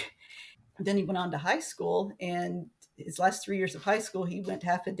story. Then he went on to high school, and his last 3 years of high school, he went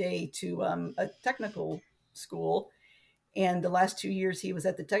half a day to a technical school. And the last 2 years he was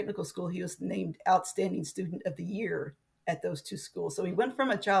at the technical school, he was named Outstanding Student of the Year at those two schools. So he went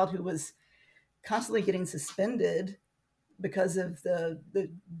from a child who was constantly getting suspended because of the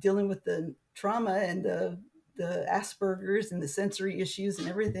dealing with the trauma and the Asperger's and the sensory issues and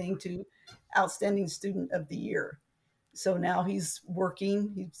everything to Outstanding Student of the Year. So now he's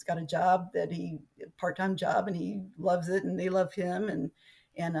working. He's got a job part-time job, and he loves it, and they love him.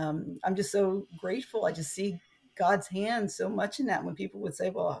 And I'm just so grateful. I just see God's hand so much in that. When people would say,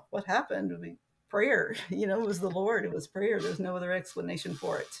 well, what happened? Prayer, it was the Lord. It was prayer. There's no other explanation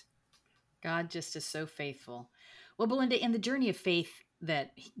for it. God just is so faithful. Well, Belinda, in the journey of faith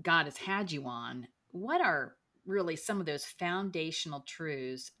that God has had you on, what are really some of those foundational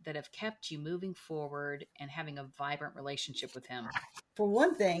truths that have kept you moving forward and having a vibrant relationship with Him? For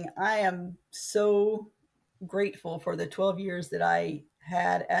one thing, I am so grateful for the 12 years that I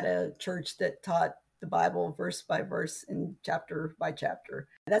had at a church that taught the Bible verse by verse and chapter by chapter.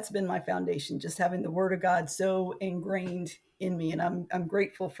 That's been my foundation, just having the Word of God so ingrained in me, and I'm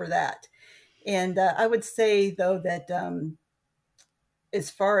grateful for that. And I would say, though, that as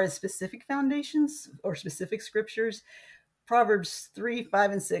far as specific foundations or specific scriptures, Proverbs 3,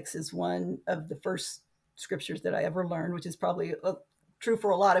 5, and 6 is one of the first scriptures that I ever learned, which is probably true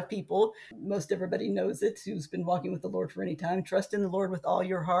for a lot of people. Most everybody knows it who's been walking with the Lord for any time. Trust in the Lord with all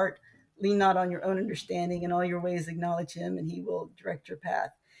your heart. Lean not on your own understanding. In all your ways acknowledge Him, and He will direct your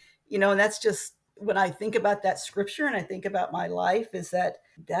path. And that's just, when I think about that scripture and I think about my life, is that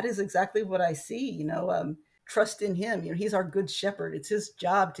is exactly what I see. Trust in Him. He's our good shepherd. It's His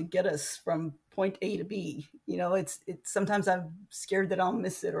job to get us from point A to B. It's sometimes I'm scared that I'll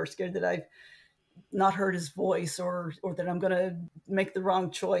miss it, or scared that I've not heard His voice, or that I'm going to make the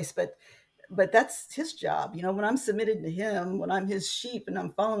wrong choice. But that's His job. When I'm submitted to Him, when I'm His sheep and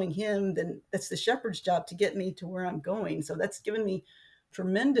I'm following Him, then that's the shepherd's job to get me to where I'm going. So that's given me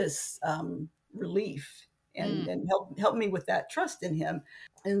tremendous relief and help me with that trust in Him.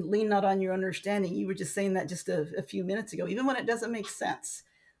 And lean not on your understanding. You were just saying that just a few minutes ago. Even when it doesn't make sense,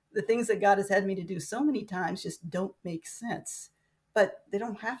 the things that God has had me to do so many times just don't make sense. But they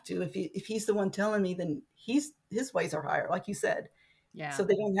don't have to. If He's the one telling me, then His ways are higher, like you said. Yeah. So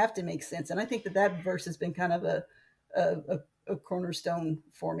they don't have to make sense. And I think that verse has been kind of a cornerstone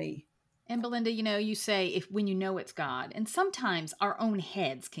for me. And Belinda, you say when it's God, and sometimes our own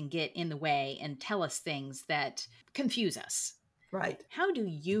heads can get in the way and tell us things that confuse us. Right. How do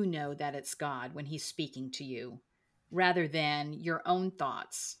you know that it's God when He's speaking to you rather than your own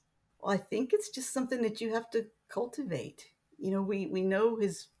thoughts? Well, I think it's just something that you have to cultivate. We know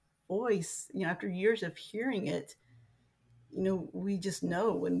his voice, after years of hearing it, we just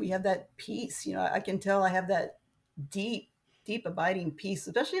know, and we have that peace. I can tell I have that deep, deep abiding peace,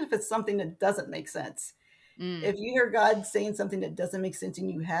 especially if it's something that doesn't make sense. Mm. If you hear God saying something that doesn't make sense and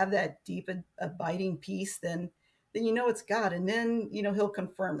you have that deep abiding peace, then it's God, and then He'll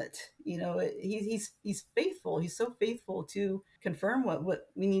confirm it. He's faithful. He's so faithful to confirm what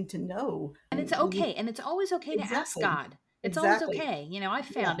we need to know. And it's We need okay. And it's always okay to ask exactly, God. It's always exactly, okay.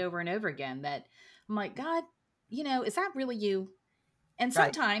 I've yeah, found over and over again that I'm like, God, is that really you? And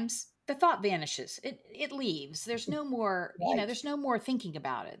right, sometimes the thought vanishes. It leaves. There's no more, right, there's no more thinking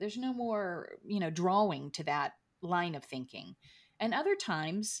about it. There's no more, drawing to that line of thinking. And other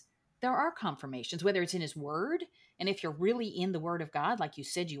times there are confirmations, whether it's in his word, and if you're really in the word of God, like you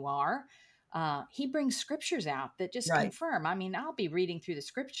said you are, he brings scriptures out that just right, confirm. I mean, I'll be reading through the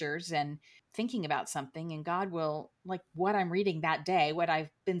scriptures and thinking about something, and God will, like what I'm reading that day, what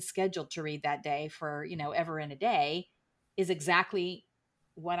I've been scheduled to read that day for, ever in a day, is exactly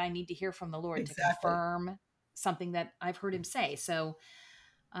what I need to hear from the Lord to exactly. confirm something that I've heard him say. So,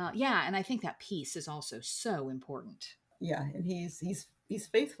 yeah, and I think that peace is also so important. Yeah, and he's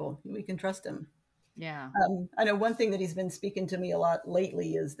faithful. We can trust him. Yeah. I know one thing that he's been speaking to me a lot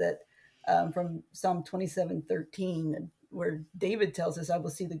lately is that from Psalm 27:13, where David tells us, "I will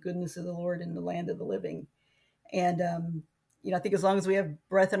see the goodness of the Lord in the land of the living." And I think as long as we have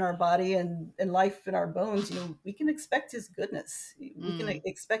breath in our body and life in our bones, we can expect His goodness. We can Mm.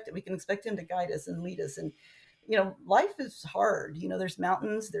 expect it. We can expect Him to guide us and lead us. And life is hard. There's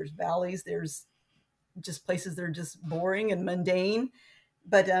mountains, there's valleys, there's just places that are just boring and mundane.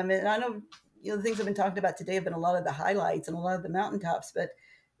 But and I know the things I've been talking about today have been a lot of the highlights and a lot of the mountaintops. But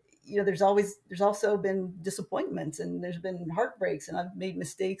there's also been disappointments, and there's been heartbreaks, and I've made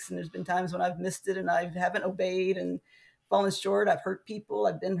mistakes, and there's been times when I've missed it and I haven't obeyed and fallen short. I've hurt people.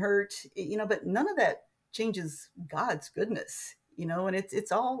 I've been hurt. But none of that changes God's goodness. And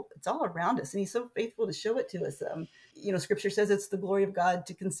it's all around us, and He's so faithful to show it to us. Scripture says it's the glory of God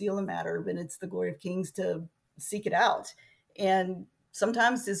to conceal a matter, but it's the glory of kings to seek it out. And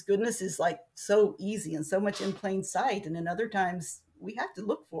sometimes His goodness is like so easy and so much in plain sight. And then other times we have to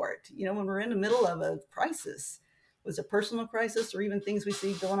look for it. When we're in the middle of a crisis, was a personal crisis or even things we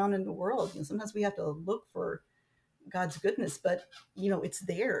see going on in the world, sometimes we have to look for God's goodness, but it's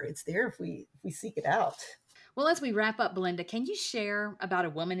there. It's there if we seek it out. Well, as we wrap up, Belinda, can you share about a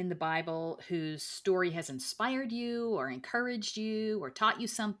woman in the Bible whose story has inspired you or encouraged you or taught you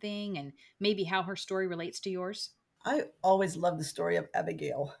something, and maybe how her story relates to yours? I always loved the story of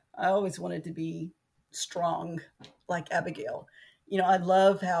Abigail. I always wanted to be strong like Abigail. I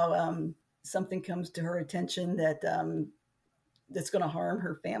love how something comes to her attention that's going to harm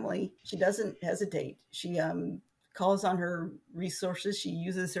her family. She doesn't hesitate. She calls on her resources. She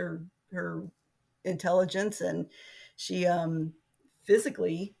uses her intelligence, and she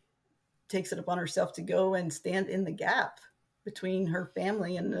physically takes it upon herself to go and stand in the gap between her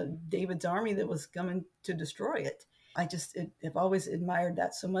family and David's army that was coming to destroy it. Have always admired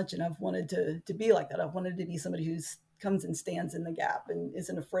that so much, and I've wanted to be like that. I've wanted to be somebody who comes and stands in the gap and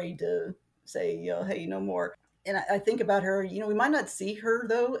isn't afraid to say, hey, no more. And I think about her. We might not see her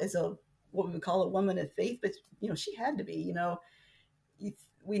though as a what we would call a woman of faith, but she had to be.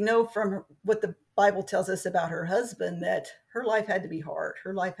 We know from what the Bible tells us about her husband that her life had to be hard.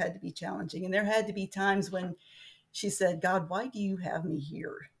 Her life had to be challenging, and there had to be times when she said, "God, why do you have me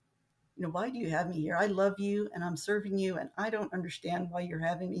here? Why do you have me here? I love you and I'm serving you, and I don't understand why you're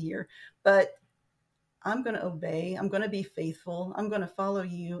having me here, but I'm going to obey. I'm going to be faithful. I'm going to follow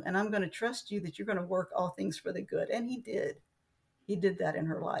you, and I'm going to trust you that you're going to work all things for the good." And He did. He did that in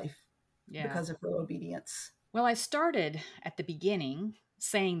her life Yeah. because of her obedience. Well, I started at the beginning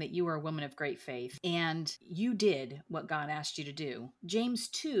saying that you were a woman of great faith and you did what God asked you to do. James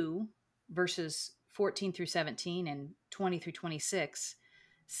 2, verses 14 through 17 and 20 through 26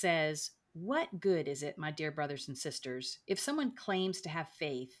 says, "What good is it, my dear brothers and sisters, if someone claims to have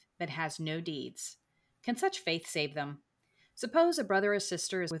faith but has no deeds? Can such faith save them? Suppose a brother or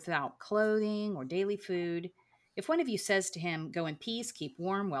sister is without clothing or daily food. If one of you says to him, 'Go in peace, keep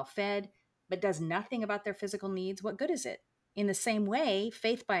warm, well fed,' but does nothing about their physical needs, what good is it? In the same way,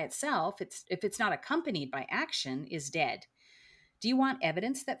 faith by itself, if it's not accompanied by action, is dead. Do you want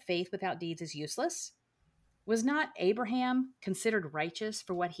evidence that faith without deeds is useless? Was not Abraham considered righteous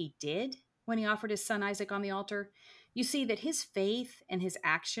for what he did when he offered his son Isaac on the altar? You see that his faith and his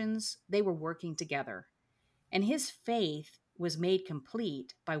actions, they were working together. And his faith was made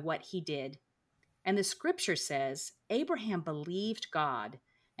complete by what he did. And the scripture says Abraham believed God,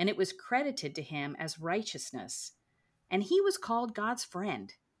 and it was credited to him as righteousness. And he was called God's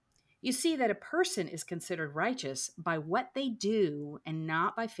friend. You see that a person is considered righteous by what they do and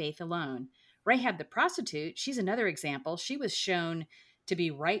not by faith alone. Rahab the prostitute, she's another example. She was shown to be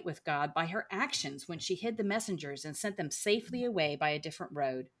right with God by her actions when she hid the messengers and sent them safely away by a different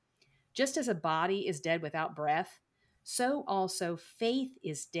road. Just as a body is dead without breath, so also faith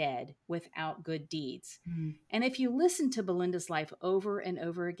is dead without good deeds. Mm. And if you listen to Belinda's life over and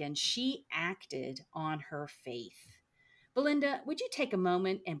over again, she acted on her faith. Belinda, would you take a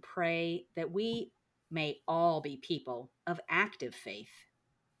moment and pray that we may all be people of active faith?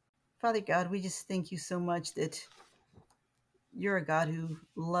 Father God, we just thank you so much that you're a God who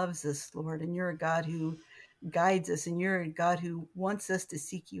loves us, Lord, and you're a God who guides us, and you're a God who wants us to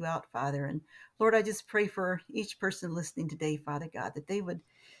seek you out, Father. And Lord, I just pray for each person listening today, Father God, that they would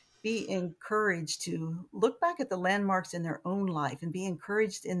be encouraged to look back at the landmarks in their own life and be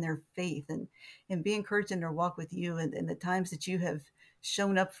encouraged in their faith, and be encouraged in their walk with you, and the times that you have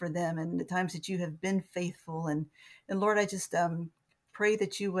shown up for them and the times that you have been faithful. And Lord, I just pray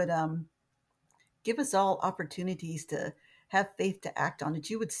that you would give us all opportunities to have faith to act on, that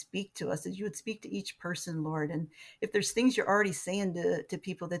you would speak to us, that you would speak to each person, Lord. And if there's things you're already saying to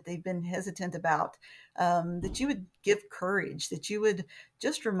people that they've been hesitant about, that you would give courage, that you would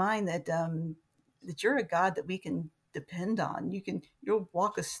just remind that you're a God that we can depend on. You'll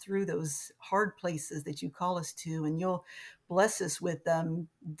walk us through those hard places that you call us to, and you'll bless us with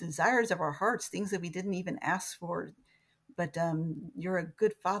desires of our hearts, things that we didn't even ask for. But you're a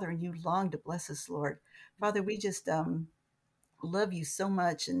good Father, and you long to bless us, Lord. Father, we just love you so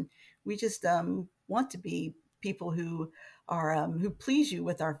much, and we just want to be people who are who please you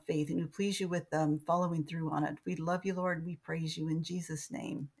with our faith, and who please you with following through on it. We love you, Lord. We praise you in Jesus'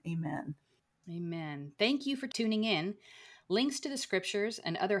 name. Amen. Amen. Thank you for tuning in. Links to the scriptures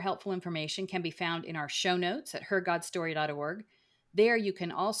and other helpful information can be found in our show notes at hergodstory.org. There you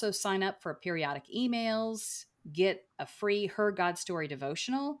can also sign up for periodic emails, get a free Her God Story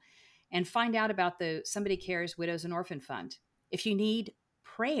devotional, and find out about the Somebody Cares Widows and Orphan Fund. If you need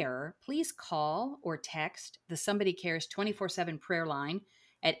prayer, please call or text the Somebody Cares 24/7 prayer line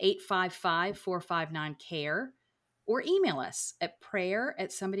at 855-459-CARE, or email us at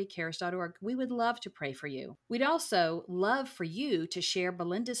prayer@somebodycares.org. We would love to pray for you. We'd also love for you to share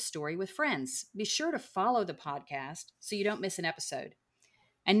Belinda's story with friends. Be sure to follow the podcast so you don't miss an episode.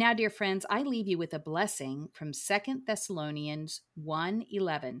 And now, dear friends, I leave you with a blessing from 2 Thessalonians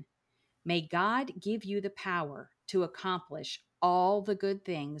 1:11. May God give you the power to accomplish all the good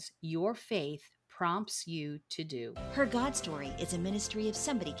things your faith prompts you to do. Her God Story is a ministry of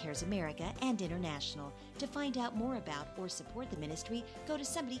Somebody Cares America and International. To find out more about or support the ministry, go to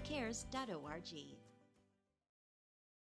somebodycares.org.